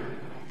danger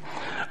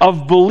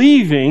of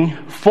believing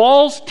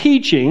false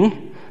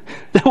teaching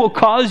that will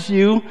cause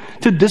you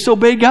to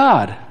disobey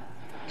God.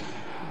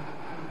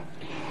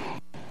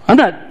 I'm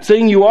not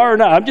saying you are or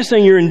not. I'm just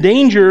saying you're in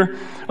danger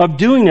of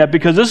doing that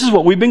because this is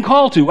what we've been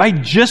called to. I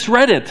just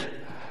read it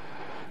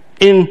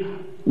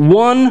in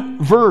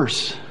one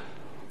verse,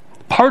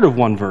 part of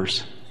one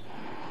verse.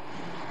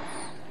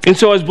 And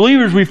so as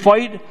believers, we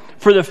fight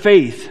for the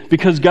faith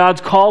because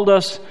God's called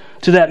us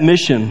to that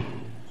mission.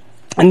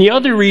 And the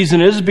other reason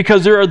is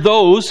because there are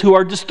those who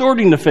are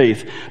distorting the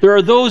faith. There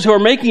are those who are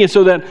making it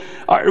so that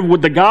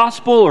with the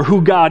gospel or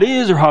who God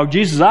is or how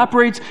Jesus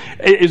operates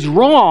is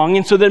wrong.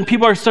 And so then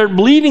people are start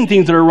believing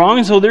things that are wrong.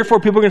 And so therefore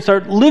people are going to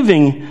start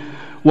living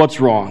what's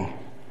wrong.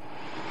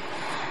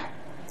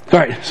 All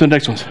right, so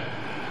next one's.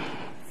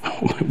 Oh,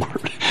 my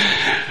word.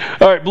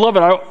 All right,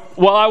 beloved,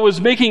 while I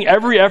was making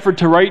every effort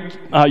to write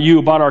you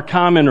about our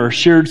common or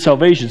shared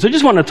salvation, so I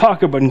just want to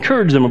talk about,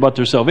 encourage them about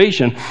their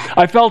salvation,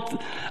 I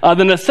felt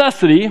the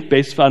necessity,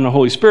 based on the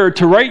Holy Spirit,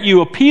 to write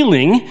you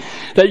appealing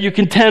that you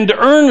contend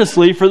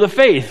earnestly for the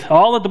faith,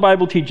 all that the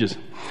Bible teaches,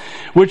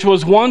 which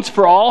was once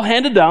for all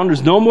handed down,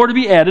 there's no more to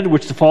be added,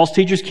 which the false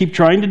teachers keep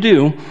trying to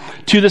do,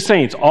 to the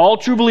saints. All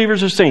true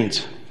believers are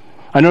saints.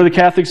 I know the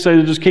Catholics say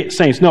they're just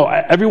saints. No,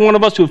 every one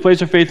of us who has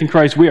placed our faith in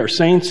Christ, we are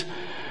saints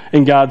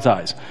in God's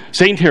eyes.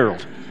 Saint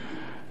Harold.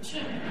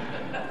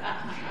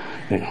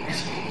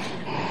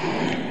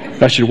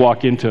 I should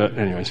walk into it.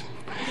 Anyways.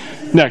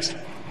 Next.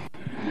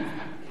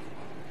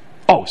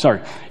 Oh,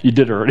 sorry. You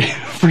did already.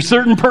 For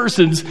certain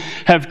persons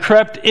have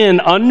crept in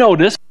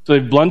unnoticed, so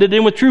they've blended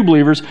in with true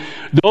believers.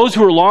 Those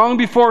who were long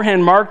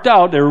beforehand marked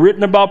out, they were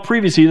written about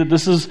previously that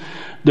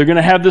they're going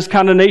to have this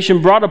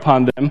condemnation brought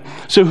upon them.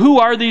 So who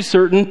are these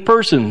certain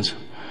persons?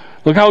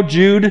 Look how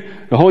the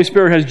Holy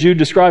Spirit has Jude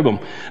describe them.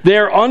 They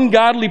are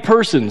ungodly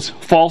persons,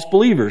 false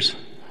believers,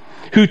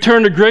 who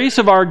turn the grace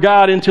of our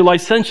God into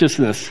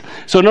licentiousness.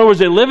 So in other words,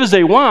 they live as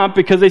they want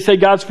because they say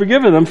God's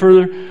forgiven them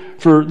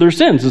for their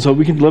sins. And so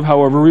we can live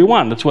however we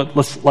want. That's what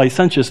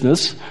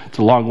licentiousness, it's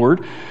a long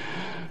word,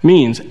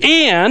 means.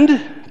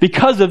 And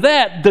because of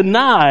that,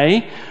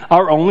 deny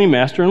our only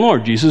Master and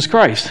Lord, Jesus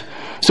Christ.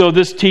 So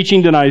this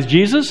teaching denies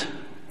Jesus.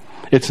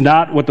 It's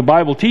not what the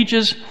Bible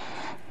teaches.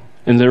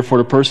 And therefore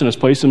the person has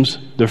placed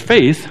their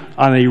faith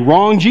on a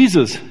wrong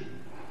Jesus.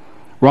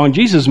 Wrong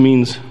Jesus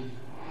means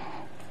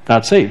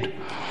not saved.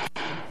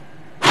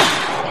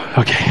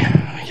 Okay,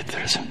 let me get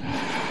through this.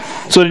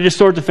 So they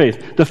distort the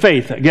faith. The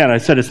faith, again, I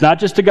said it's not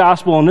just the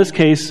gospel. In this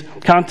case,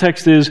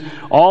 context is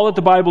all that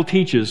the Bible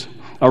teaches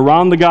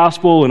around the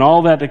gospel and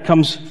all that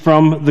comes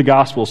from the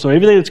gospel. So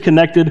everything that's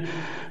connected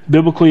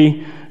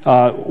biblically,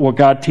 what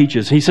God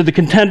teaches. He said to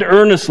contend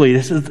earnestly.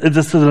 This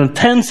is an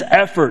intense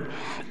effort.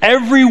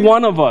 Every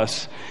one of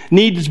us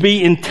needs to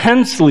be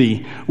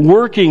intensely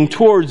working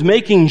towards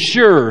making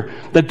sure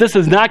that this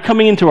is not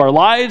coming into our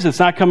lives, it's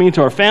not coming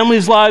into our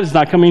families' lives, it's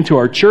not coming into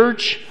our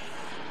church,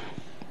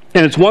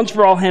 and it's once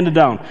for all handed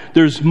down.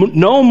 There's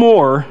no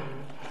more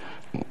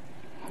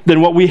than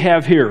what we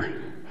have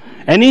here.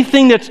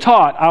 Anything that's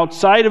taught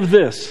outside of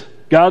this,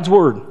 God's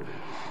Word,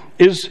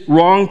 is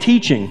wrong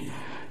teaching.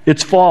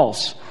 It's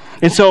false.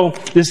 And so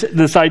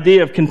this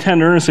idea of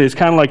contend earnestly is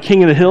kind of like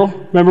King of the Hill.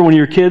 Remember when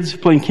you were kids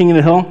playing King of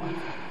the Hill?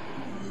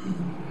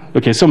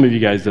 Okay, some of you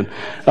guys did.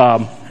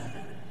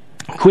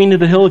 Queen of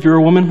the Hill if you're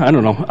a woman? I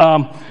don't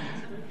know.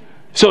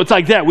 So it's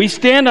like that. We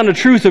stand on the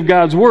truth of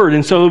God's Word,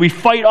 and so we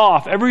fight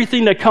off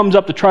everything that comes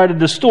up to try to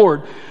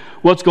distort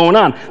what's going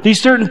on.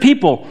 These certain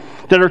people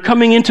that are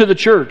coming into the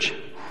church,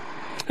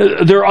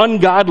 they're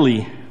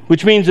ungodly,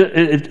 which means,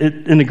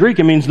 in the Greek,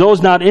 it means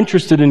those not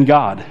interested in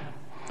God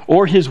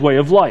or His way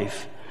of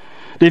life.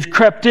 They've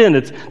crept in.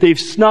 They've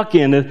snuck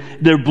in.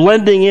 They're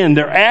blending in.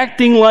 They're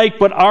acting like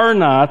but are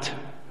not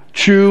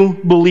true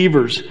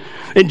believers.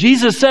 And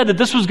Jesus said that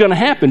this was going to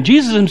happen.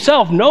 Jesus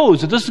himself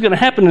knows that this is going to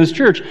happen in his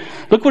church.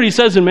 Look what he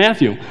says in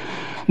Matthew.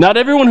 Not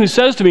everyone who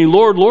says to me,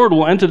 Lord, Lord,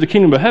 will enter the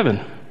kingdom of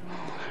heaven,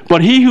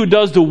 but he who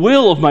does the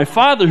will of my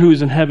Father who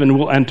is in heaven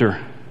will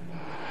enter.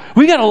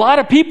 We got a lot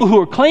of people who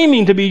are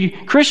claiming to be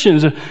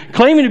Christians,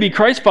 claiming to be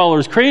Christ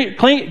followers,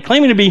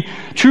 claiming to be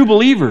true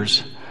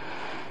believers,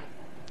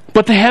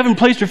 but they haven't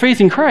placed their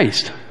faith in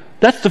Christ.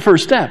 That's the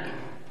first step.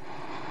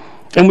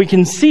 And we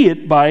can see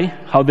it by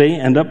how they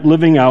end up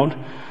living out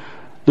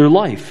their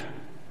life.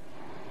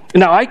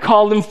 Now, I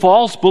call them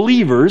false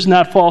believers,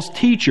 not false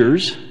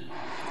teachers,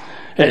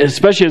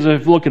 especially as I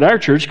look at our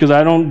church, because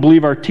I don't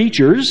believe our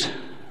teachers,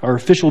 our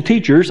official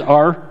teachers,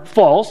 are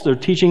false. They're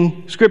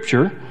teaching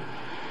Scripture.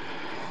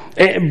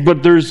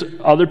 But there's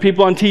other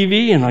people on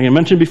TV, and like I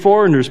mentioned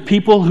before, and there's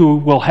people who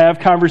will have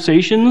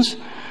conversations,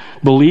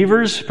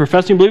 believers,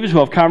 professing believers who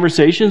have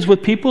conversations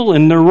with people,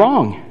 and they're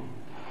wrong.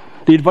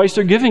 The advice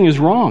they're giving is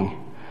wrong.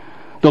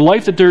 The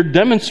life that they're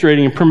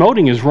demonstrating and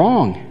promoting is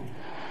wrong,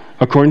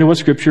 according to what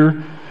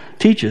Scripture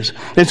teaches.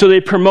 And so they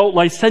promote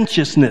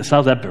licentiousness.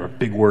 How's that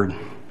big word?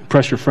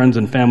 Impress your friends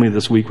and family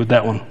this week with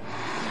that one.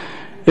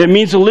 It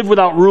means to live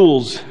without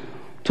rules,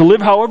 to live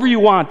however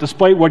you want,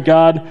 despite what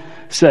God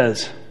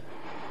says,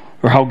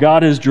 or how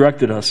God has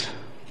directed us.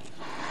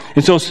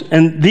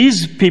 And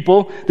these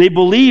people, they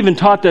believe and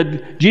taught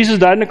that Jesus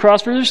died on the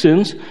cross for their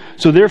sins,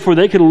 so therefore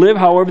they could live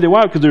however they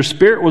wanted, because their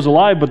spirit was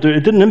alive, but it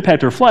didn't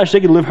impact their flesh.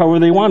 They could live however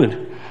they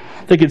wanted.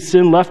 They could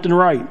sin left and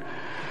right.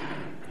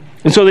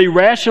 And so they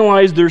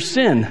rationalized their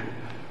sin,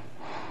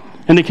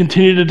 and they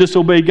continue to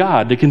disobey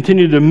God. They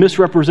continue to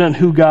misrepresent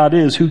who God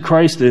is, who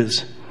Christ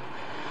is.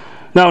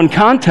 Now, in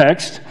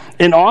context,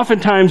 and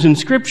oftentimes in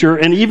Scripture,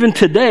 and even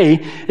today,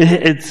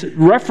 it's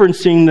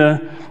referencing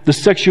the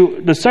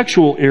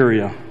sexual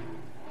area.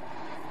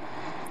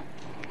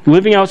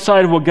 Living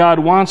outside of what God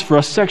wants for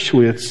us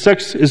sexually.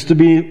 Sex is to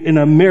be in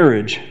a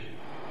marriage.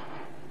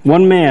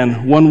 One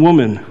man, one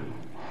woman,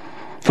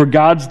 for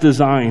God's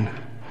design.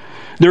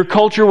 Their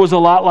culture was a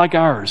lot like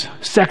ours.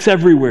 Sex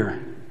everywhere.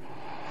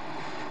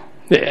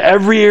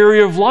 Every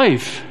area of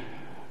life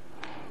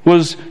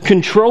was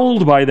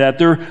controlled by that.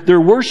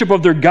 Their worship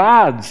of their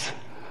gods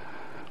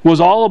was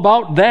all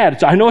about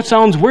that. I know it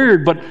sounds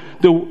weird, but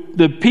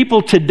the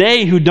people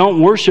today who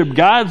don't worship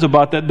gods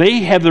about that,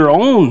 they are their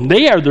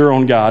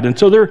own God. And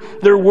so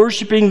they're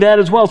worshiping that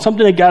as well.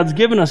 Something that God's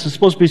given us is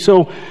supposed to be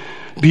so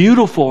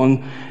beautiful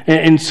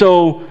and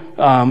so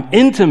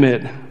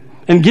intimate,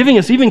 and giving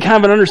us even kind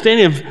of an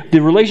understanding of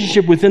the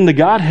relationship within the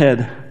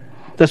Godhead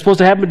that's supposed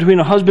to happen between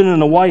a husband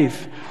and a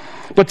wife.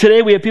 But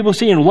today we have people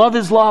saying, love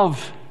is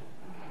love.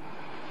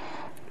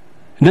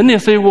 And then they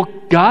say, well,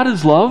 God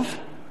is love.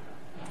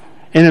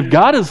 And if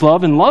God is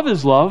love and love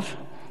is love,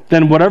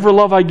 then whatever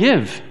love I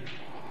give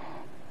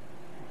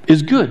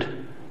is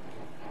good.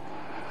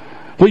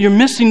 Well, you're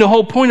missing the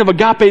whole point of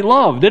agape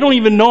love. They don't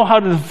even know how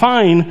to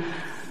define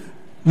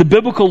the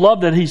biblical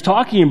love that he's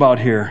talking about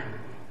here.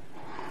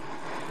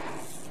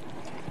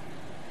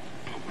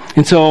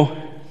 And so,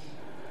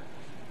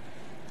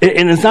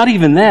 and it's not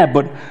even that,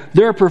 but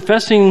there are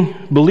professing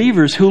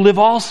believers who live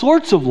all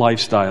sorts of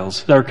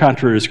lifestyles that are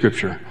contrary to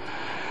Scripture.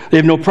 They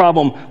have no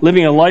problem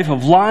living a life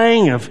of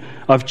lying, of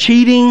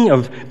cheating,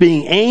 of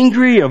being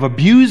angry, of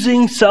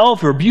abusing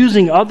self or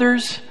abusing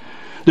others.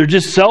 They're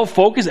just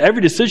self-focused.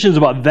 Every decision is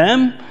about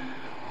them.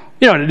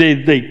 You know,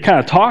 they kind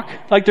of talk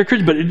like they're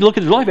Christians, but look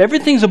at their life.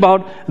 Everything's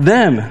about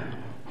them.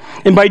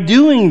 And by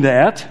doing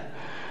that,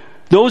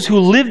 those who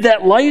live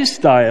that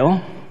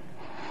lifestyle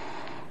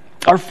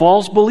are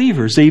false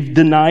believers. They've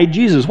denied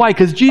Jesus. Why?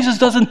 Because Jesus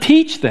doesn't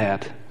teach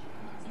that.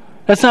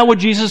 That's not what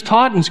Jesus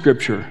taught in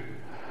Scripture.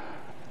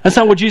 That's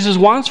not what Jesus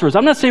wants for us.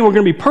 I'm not saying we're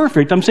going to be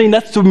perfect. I'm saying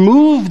that's the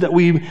move that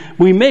we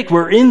make.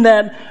 We're in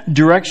that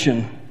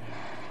direction.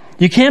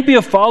 You can't be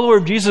a follower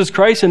of Jesus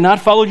Christ and not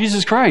follow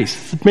Jesus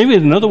Christ. Maybe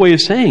another way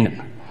of saying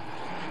it.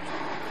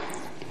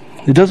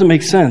 It doesn't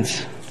make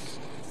sense.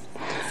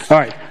 All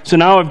right, so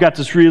now I've got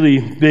this really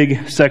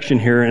big section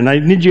here, and I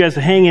need you guys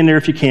to hang in there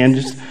if you can,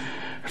 just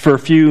for a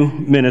few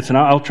minutes, and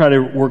I'll try to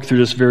work through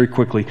this very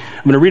quickly.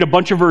 I'm going to read a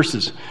bunch of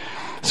verses.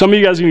 Some of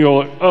you guys are going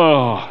to go,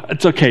 oh,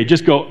 it's okay.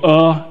 Just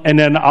go, and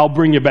then I'll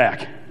bring you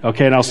back.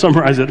 Okay, and I'll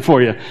summarize it for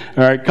you.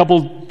 All right, a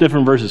couple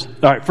different verses.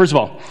 All right, first of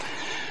all,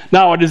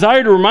 now I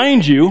desire to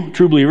remind you,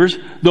 true believers,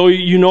 though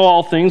you know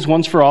all things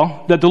once for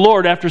all, that the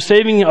Lord, after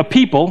saving a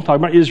people, talking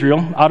about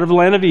Israel, out of the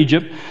land of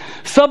Egypt,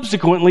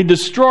 subsequently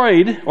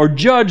destroyed or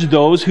judged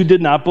those who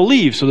did not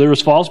believe. So there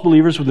was false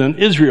believers within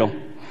Israel.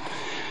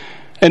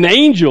 And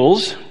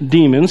angels,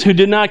 demons, who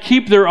did not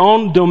keep their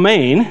own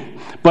domain,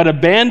 but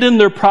abandoned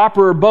their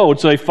proper abode.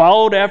 So they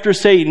followed after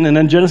Satan, and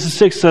then Genesis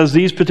 6 says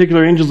these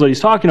particular angels that he's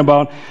talking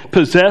about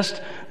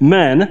possessed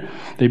men.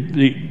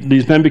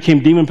 These men became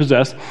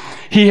demon-possessed.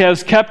 He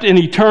has kept in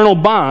eternal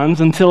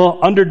bonds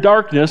until under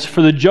darkness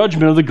for the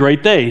judgment of the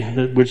great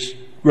day, which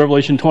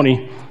Revelation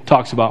 20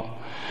 talks about.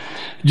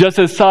 Just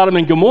as Sodom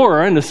and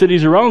Gomorrah and the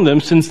cities around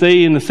them, since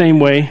they, in the same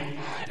way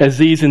as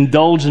these,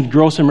 indulged in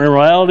gross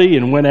immorality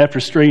and went after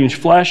strange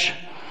flesh,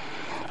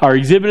 are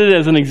exhibited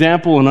as an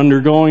example in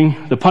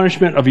undergoing the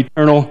punishment of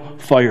eternal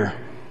fire.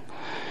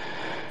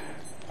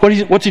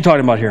 What's he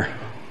talking about here?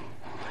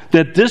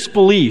 That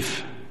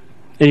disbelief,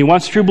 and he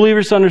wants true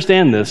believers to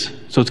understand this,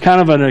 so it's kind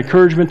of an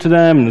encouragement to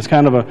them, and it's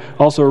kind of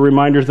also a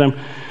reminder to them,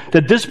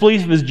 that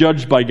disbelief is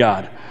judged by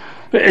God.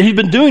 He's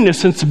been doing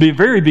this since the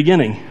very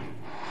beginning.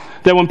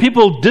 That when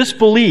people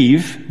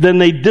disbelieve, then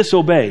they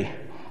disobey.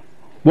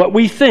 What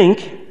we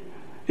think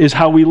is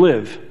how we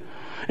live.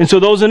 And so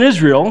those in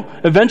Israel,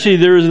 eventually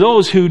there is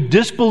those who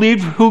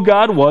disbelieved who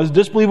God was,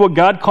 disbelieved what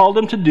God called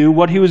them to do,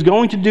 what he was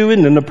going to do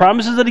in them, the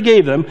promises that he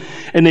gave them,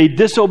 and they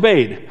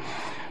disobeyed.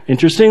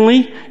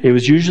 Interestingly, it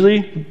was usually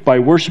by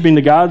worshiping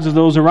the gods of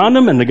those around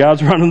them, and the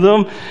gods around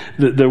them,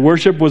 the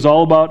worship was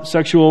all about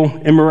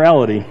sexual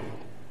immorality.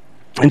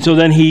 And so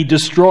then he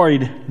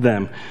destroyed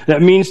them.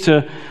 That means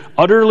to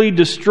utterly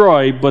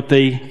destroy, but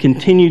they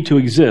continue to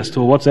exist.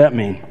 Well, what's that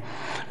mean?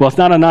 Well, it's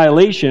not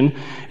annihilation.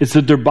 It's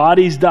that their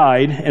bodies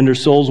died and their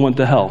souls went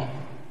to hell.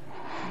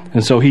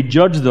 And so he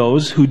judged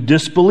those who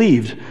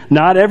disbelieved.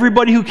 Not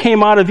everybody who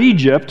came out of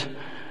Egypt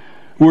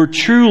were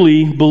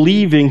truly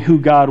believing who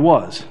God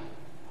was.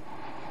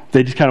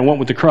 They just kind of went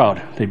with the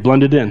crowd. They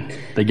blended in.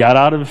 They got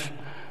out of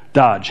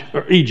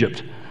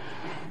Egypt.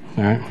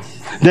 All right.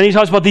 Then he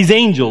talks about these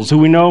angels who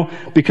we know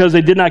because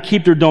they did not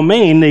keep their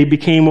domain, they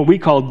became what we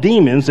call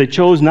demons. They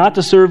chose not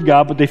to serve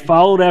God, but they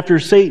followed after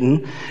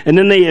Satan. And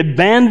then they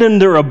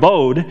abandoned their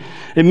abode.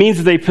 It means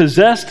that they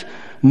possessed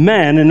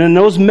men, and then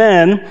those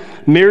men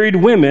married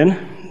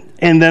women,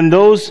 and then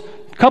those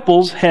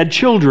couples had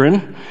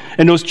children,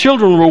 and those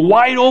children were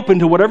wide open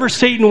to whatever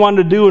Satan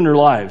wanted to do in their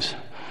lives.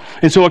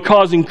 And so it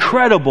caused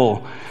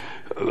incredible,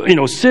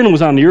 sin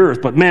was on the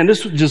earth, but man,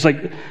 this was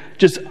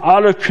just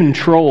out of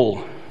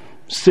control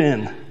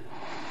sin.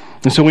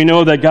 And so we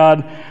know that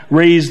God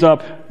raised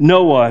up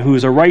Noah, who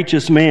is a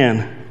righteous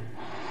man,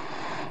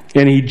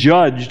 and he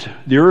judged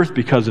the earth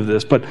because of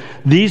this. But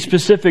these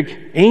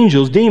specific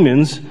angels,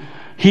 demons,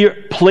 he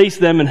placed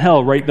them in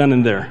hell right then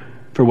and there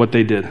for what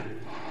they did.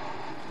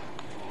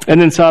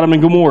 And then Sodom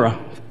and Gomorrah.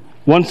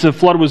 Once the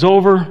flood was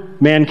over,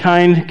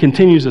 mankind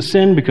continues to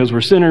sin because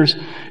we're sinners.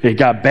 It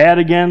got bad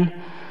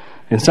again.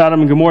 In Sodom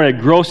and Gomorrah,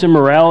 had gross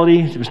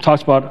immorality. It was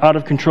talks about out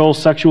of control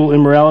sexual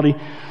immorality,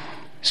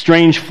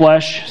 strange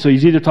flesh. So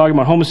he's either talking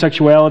about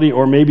homosexuality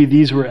or maybe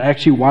these were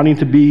actually wanting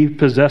to be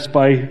possessed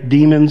by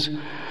demons.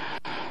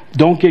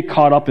 Don't get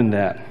caught up in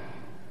that.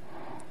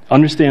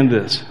 Understand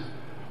this.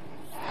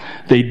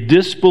 They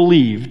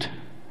disbelieved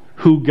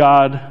who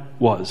God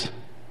was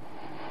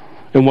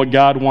and what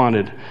God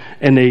wanted.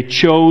 And they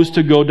chose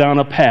to go down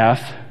a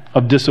path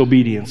of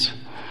disobedience.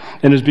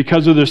 And it's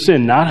because of their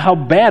sin, not how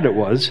bad it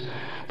was,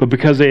 but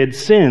because they had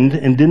sinned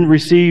and didn't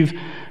receive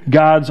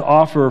God's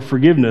offer of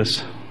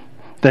forgiveness,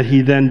 that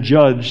he then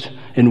judged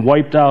and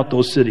wiped out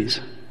those cities.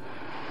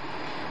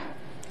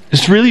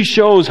 This really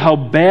shows how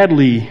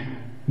badly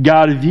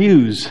God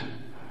views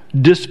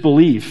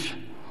disbelief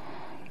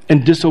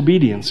and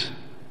disobedience.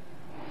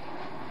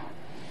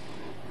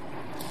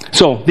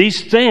 So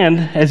these stand,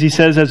 as he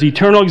says, as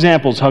eternal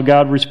examples how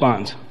God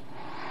responds.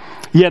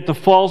 Yet the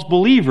false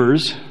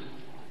believers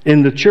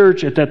in the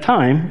church at that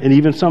time, and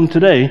even some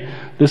today,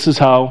 this is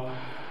how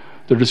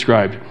they're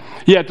described.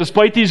 Yet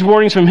despite these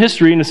warnings from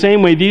history, in the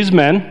same way these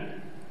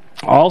men,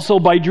 also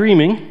by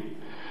dreaming,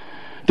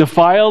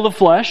 defile the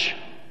flesh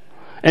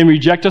and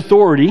reject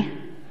authority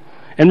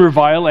and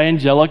revile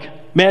angelic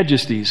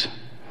majesties.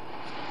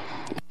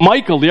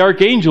 Michael, the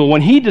archangel,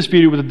 when he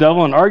disputed with the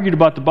devil and argued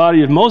about the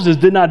body of Moses,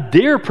 did not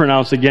dare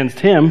pronounce against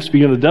him,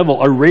 speaking of the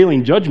devil, a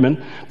railing judgment,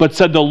 but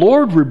said, "The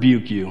Lord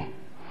rebuke you."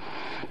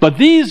 But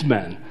these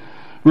men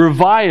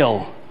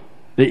revile,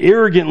 they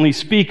arrogantly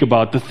speak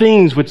about the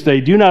things which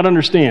they do not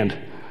understand.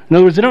 In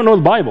other words, they don't know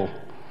the Bible.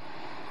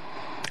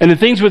 And the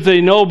things which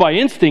they know by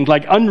instinct,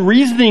 like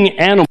unreasoning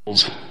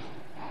animals.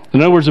 In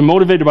other words, they're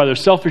motivated by their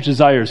selfish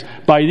desires.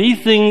 By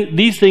these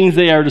things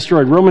they are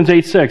destroyed. Romans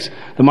 8:6.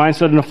 The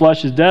mindset in the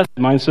flesh is death.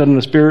 The mindset in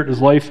the spirit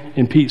is life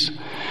and peace.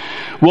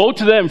 Woe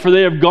to them, for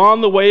they have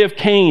gone the way of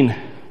Cain.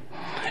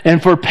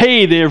 And for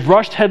pay they have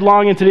rushed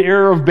headlong into the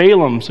error of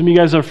Balaam. Some of you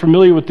guys are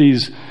familiar with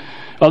these.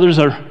 Others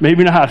are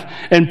maybe not.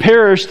 And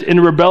perished in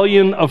the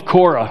rebellion of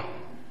Korah.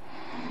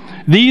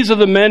 These are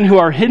the men who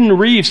are hidden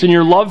reefs in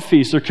your love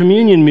feast or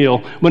communion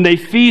meal, when they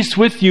feast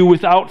with you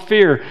without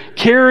fear,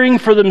 caring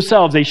for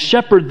themselves. They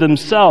shepherd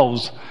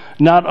themselves,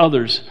 not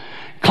others.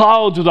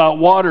 Clouds without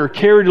water,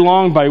 carried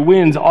along by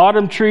winds.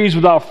 Autumn trees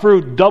without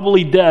fruit,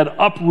 doubly dead,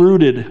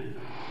 uprooted.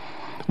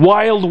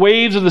 Wild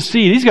waves of the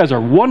sea. These guys are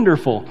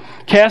wonderful.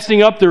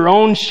 Casting up their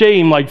own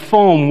shame like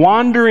foam.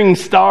 Wandering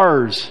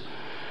stars,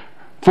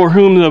 for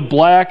whom the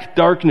black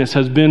darkness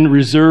has been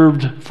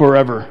reserved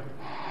forever.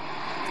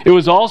 It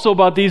was also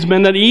about these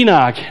men that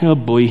Enoch, oh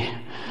boy,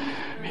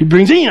 he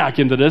brings Enoch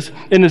into this,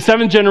 in the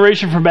seventh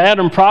generation from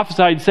Adam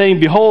prophesied, saying,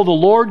 "Behold, the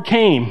Lord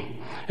came."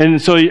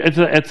 And so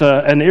it's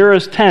an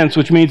aorist tense,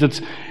 which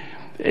means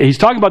he's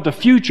talking about the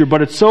future,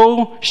 but it's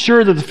so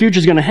sure that the future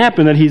is going to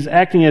happen that he's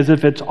acting as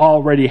if it's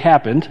already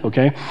happened.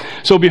 Okay,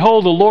 so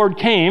behold, the Lord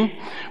came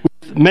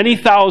with many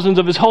thousands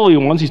of his holy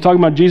ones. He's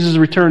talking about Jesus'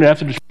 return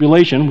after the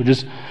tribulation, which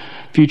is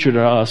future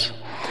to us,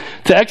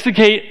 to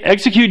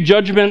execute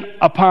judgment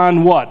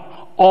upon what?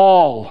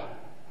 All,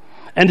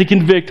 and to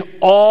convict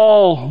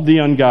all the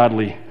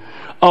ungodly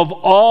of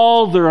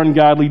all their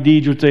ungodly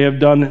deeds which they have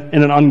done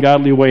in an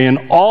ungodly way, and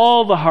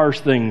all the harsh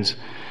things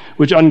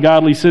which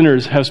ungodly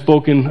sinners have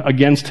spoken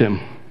against him.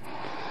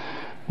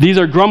 These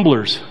are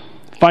grumblers,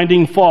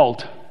 finding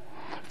fault,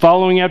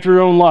 following after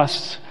their own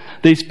lusts.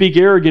 They speak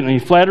arrogantly,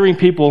 flattering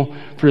people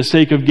for the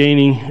sake of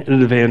gaining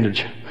an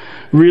advantage.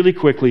 Really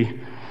quickly,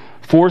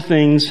 4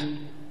 things.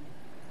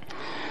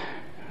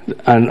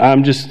 And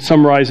I'm just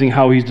summarizing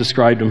how he's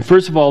described them.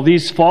 First of all,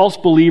 these false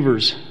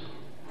believers,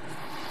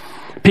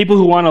 people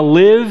who want to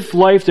live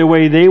life the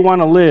way they want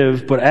to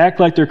live, but act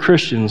like they're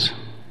Christians,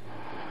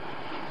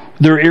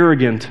 they're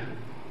arrogant.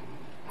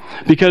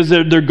 Because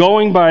they're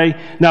going by,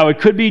 now it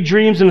could be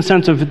dreams in the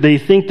sense of they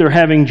think they're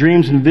having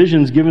dreams and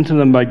visions given to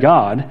them by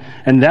God,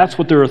 and that's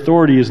what their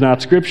authority is,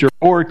 not Scripture.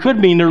 Or it could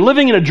mean they're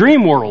living in a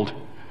dream world.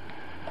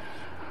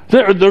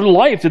 Their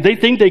life, that they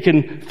think they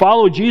can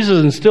follow Jesus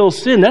and still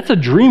sin, that's a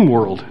dream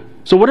world.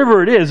 So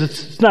whatever it is,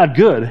 it's not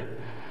good.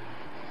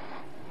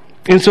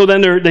 And so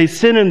then they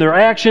sin in their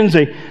actions.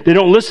 They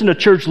don't listen to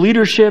church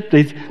leadership.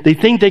 They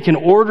think they can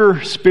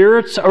order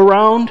spirits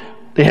around.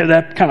 They have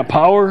that kind of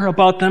power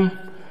about them.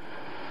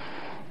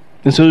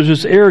 And so there's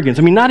this arrogance.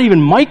 I mean, not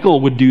even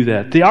Michael would do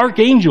that. The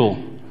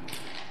archangel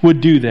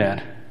would do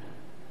that.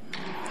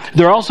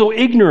 They're also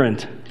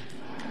ignorant.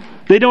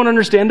 They don't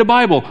understand the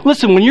Bible.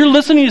 Listen, when you're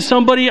listening to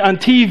somebody on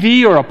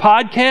TV or a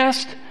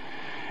podcast,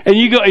 and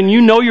you go and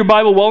you know your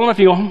Bible well enough,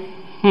 you go,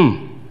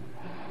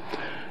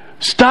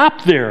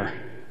 Stop there.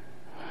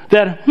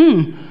 That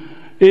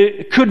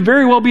it could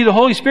very well be the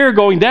Holy Spirit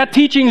going, that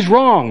teaching's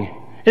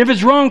wrong. If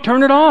it's wrong,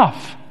 turn it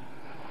off.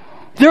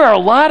 There are a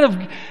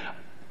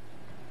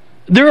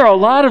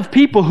lot of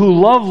people who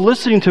love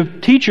listening to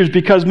teachers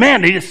because,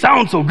 man, they just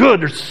sound so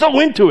good. They're so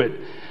into it.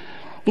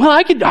 Well,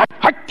 I can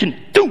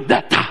do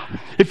that.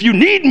 If you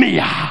need me,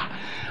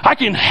 I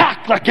can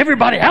hack like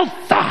everybody else.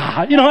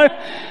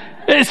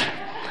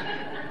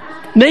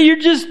 You're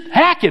just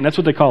hacking. That's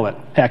what they call it,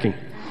 hacking.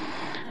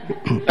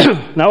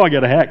 Now I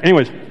got to hack.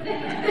 Anyways.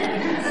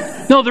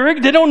 No,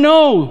 they don't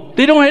know.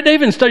 They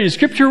haven't studied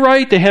Scripture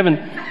right. They haven't,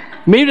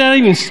 maybe not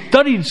even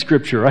studied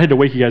Scripture. I had to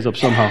wake you guys up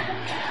somehow.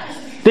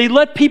 They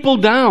let people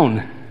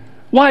down.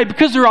 Why?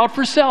 Because they're out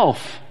for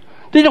self.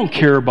 They don't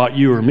care about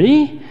you or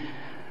me.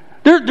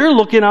 They're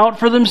looking out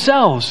for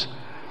themselves.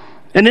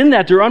 And in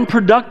that, they're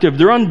unproductive.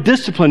 They're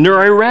undisciplined.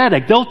 They're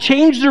erratic. They'll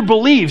change their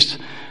beliefs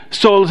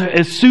so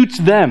it suits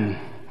them.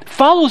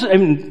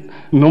 I'm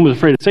almost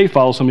afraid to say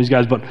follow some of these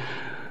guys, but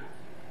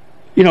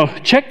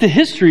check the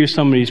history of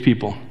some of these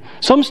people.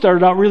 Some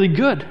started out really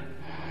good.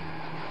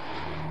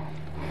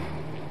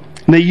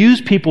 And they use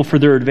people for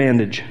their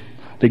advantage.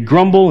 They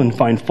grumble and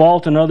find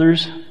fault in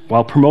others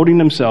while promoting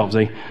themselves.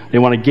 They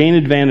want to gain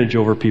advantage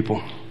over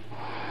people.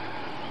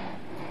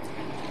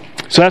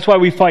 So that's why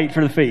we fight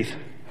for the faith.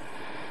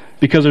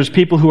 Because there's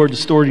people who are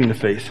distorting the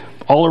faith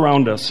all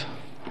around us.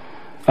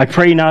 I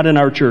pray not in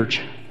our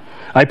church.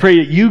 I pray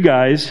that you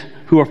guys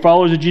who are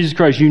followers of Jesus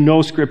Christ, you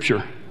know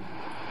Scripture.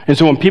 And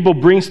so when people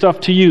bring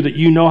stuff to you, that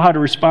you know how to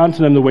respond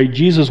to them the way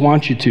Jesus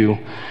wants you to.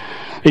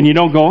 And you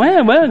don't go,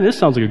 well, this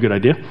sounds like a good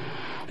idea.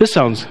 This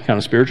sounds kind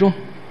of spiritual.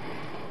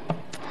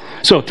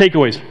 So,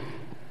 takeaways.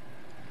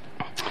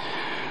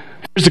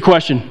 Here's the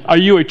question. Are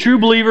you a true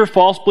believer,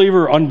 false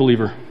believer, or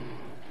unbeliever?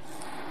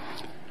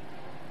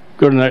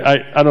 Go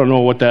to I don't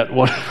know what that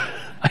was.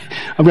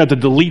 I'm going to have to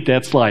delete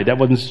that slide. That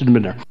shouldn't have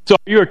been there. So,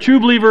 are you a true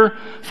believer,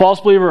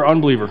 false believer, or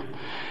unbeliever?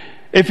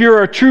 If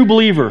you're a true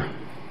believer,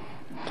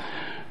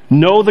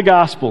 know the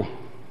gospel.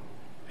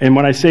 And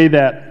when I say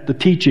that, the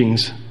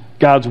teachings,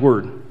 God's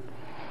word.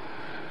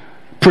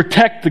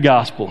 Protect the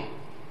gospel.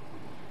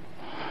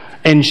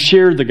 And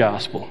share the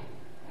gospel.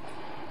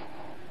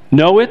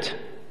 Know it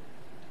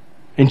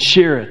and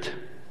share it.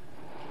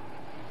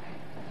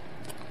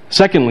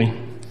 Secondly,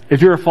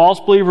 if you're a false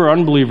believer or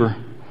unbeliever,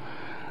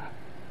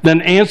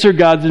 then answer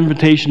God's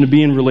invitation to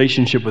be in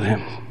relationship with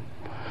Him.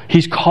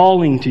 He's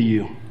calling to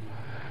you.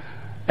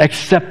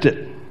 Accept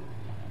it.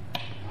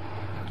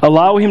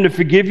 Allow Him to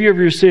forgive you of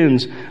your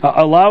sins.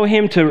 Allow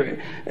Him to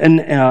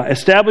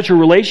establish a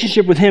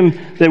relationship with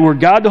Him that where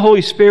God the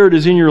Holy Spirit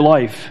is in your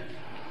life.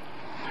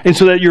 And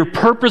so that your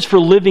purpose for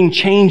living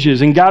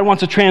changes. And God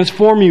wants to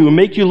transform you and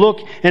make you look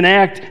and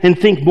act and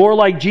think more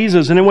like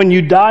Jesus. And then when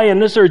you die on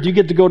this earth, you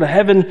get to go to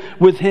heaven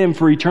with Him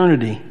for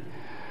eternity.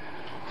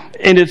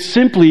 And it's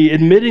simply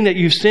admitting that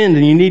you've sinned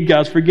and you need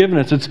God's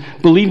forgiveness. It's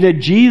believing that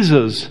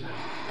Jesus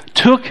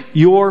took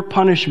your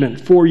punishment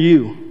for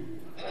you.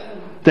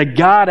 That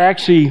God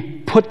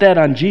actually put that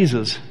on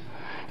Jesus.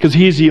 Because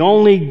He's the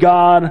only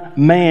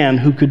God-man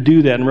who could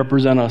do that and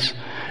represent us.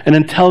 And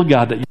then tell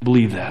God that you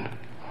believe that.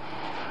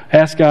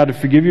 Ask God to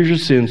forgive you your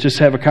sins. Just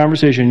have a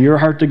conversation, your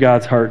heart to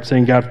God's heart,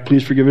 saying, God,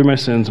 please forgive me my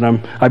sins.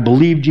 And I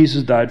believe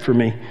Jesus died for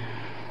me.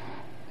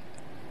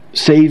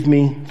 Save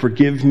me,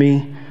 forgive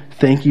me.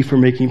 Thank you for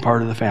making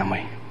part of the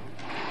family.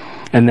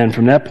 And then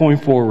from that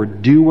point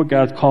forward, do what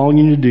God's calling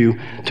you to do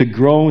to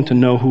grow and to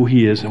know who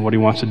He is and what He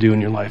wants to do in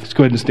your life. Let's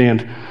go ahead and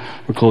stand.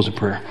 We'll close in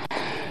prayer.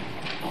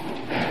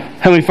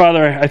 Heavenly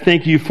Father, I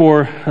thank you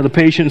for the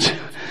patience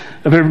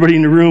of everybody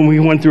in the room. We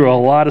went through a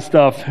lot of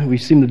stuff. We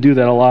seem to do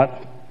that a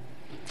lot.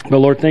 But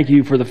Lord, thank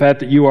you for the fact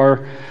that you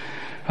are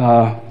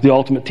the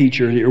ultimate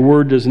teacher. Your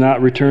word does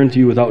not return to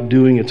you without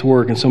doing its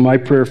work. And so my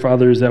prayer,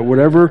 Father, is that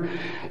whatever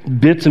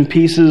bits and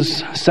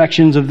pieces,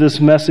 sections of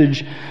this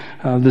message,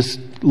 this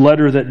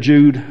letter that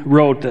Jude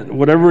wrote, that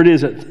whatever it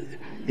is that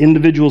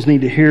individuals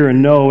need to hear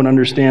and know and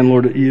understand,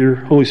 Lord, that your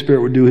Holy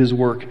Spirit would do His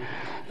work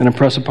and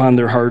impress upon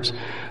their hearts.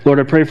 Lord,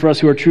 I pray for us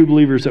who are true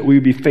believers that we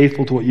would be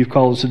faithful to what you've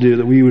called us to do,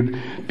 that we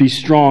would be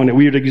strong, that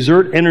we would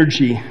exert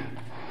energy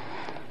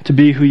to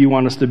be who you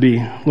want us to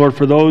be. Lord,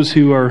 for those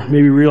who are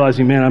maybe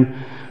realizing,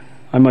 man,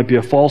 I might be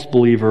a false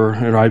believer,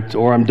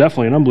 or I'm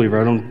definitely an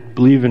unbeliever, I don't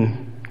believe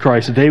in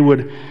Christ, that they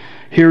would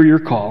hear your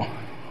call,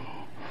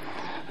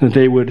 that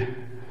they would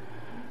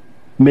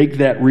make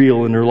that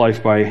real in their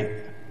life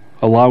by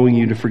allowing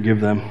you to forgive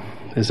them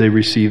as they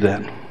receive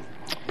that.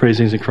 Praise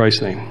things in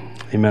Christ's name.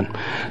 Amen.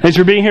 Thanks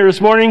for being here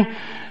this morning.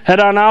 Head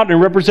on out and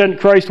represent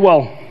Christ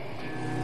well.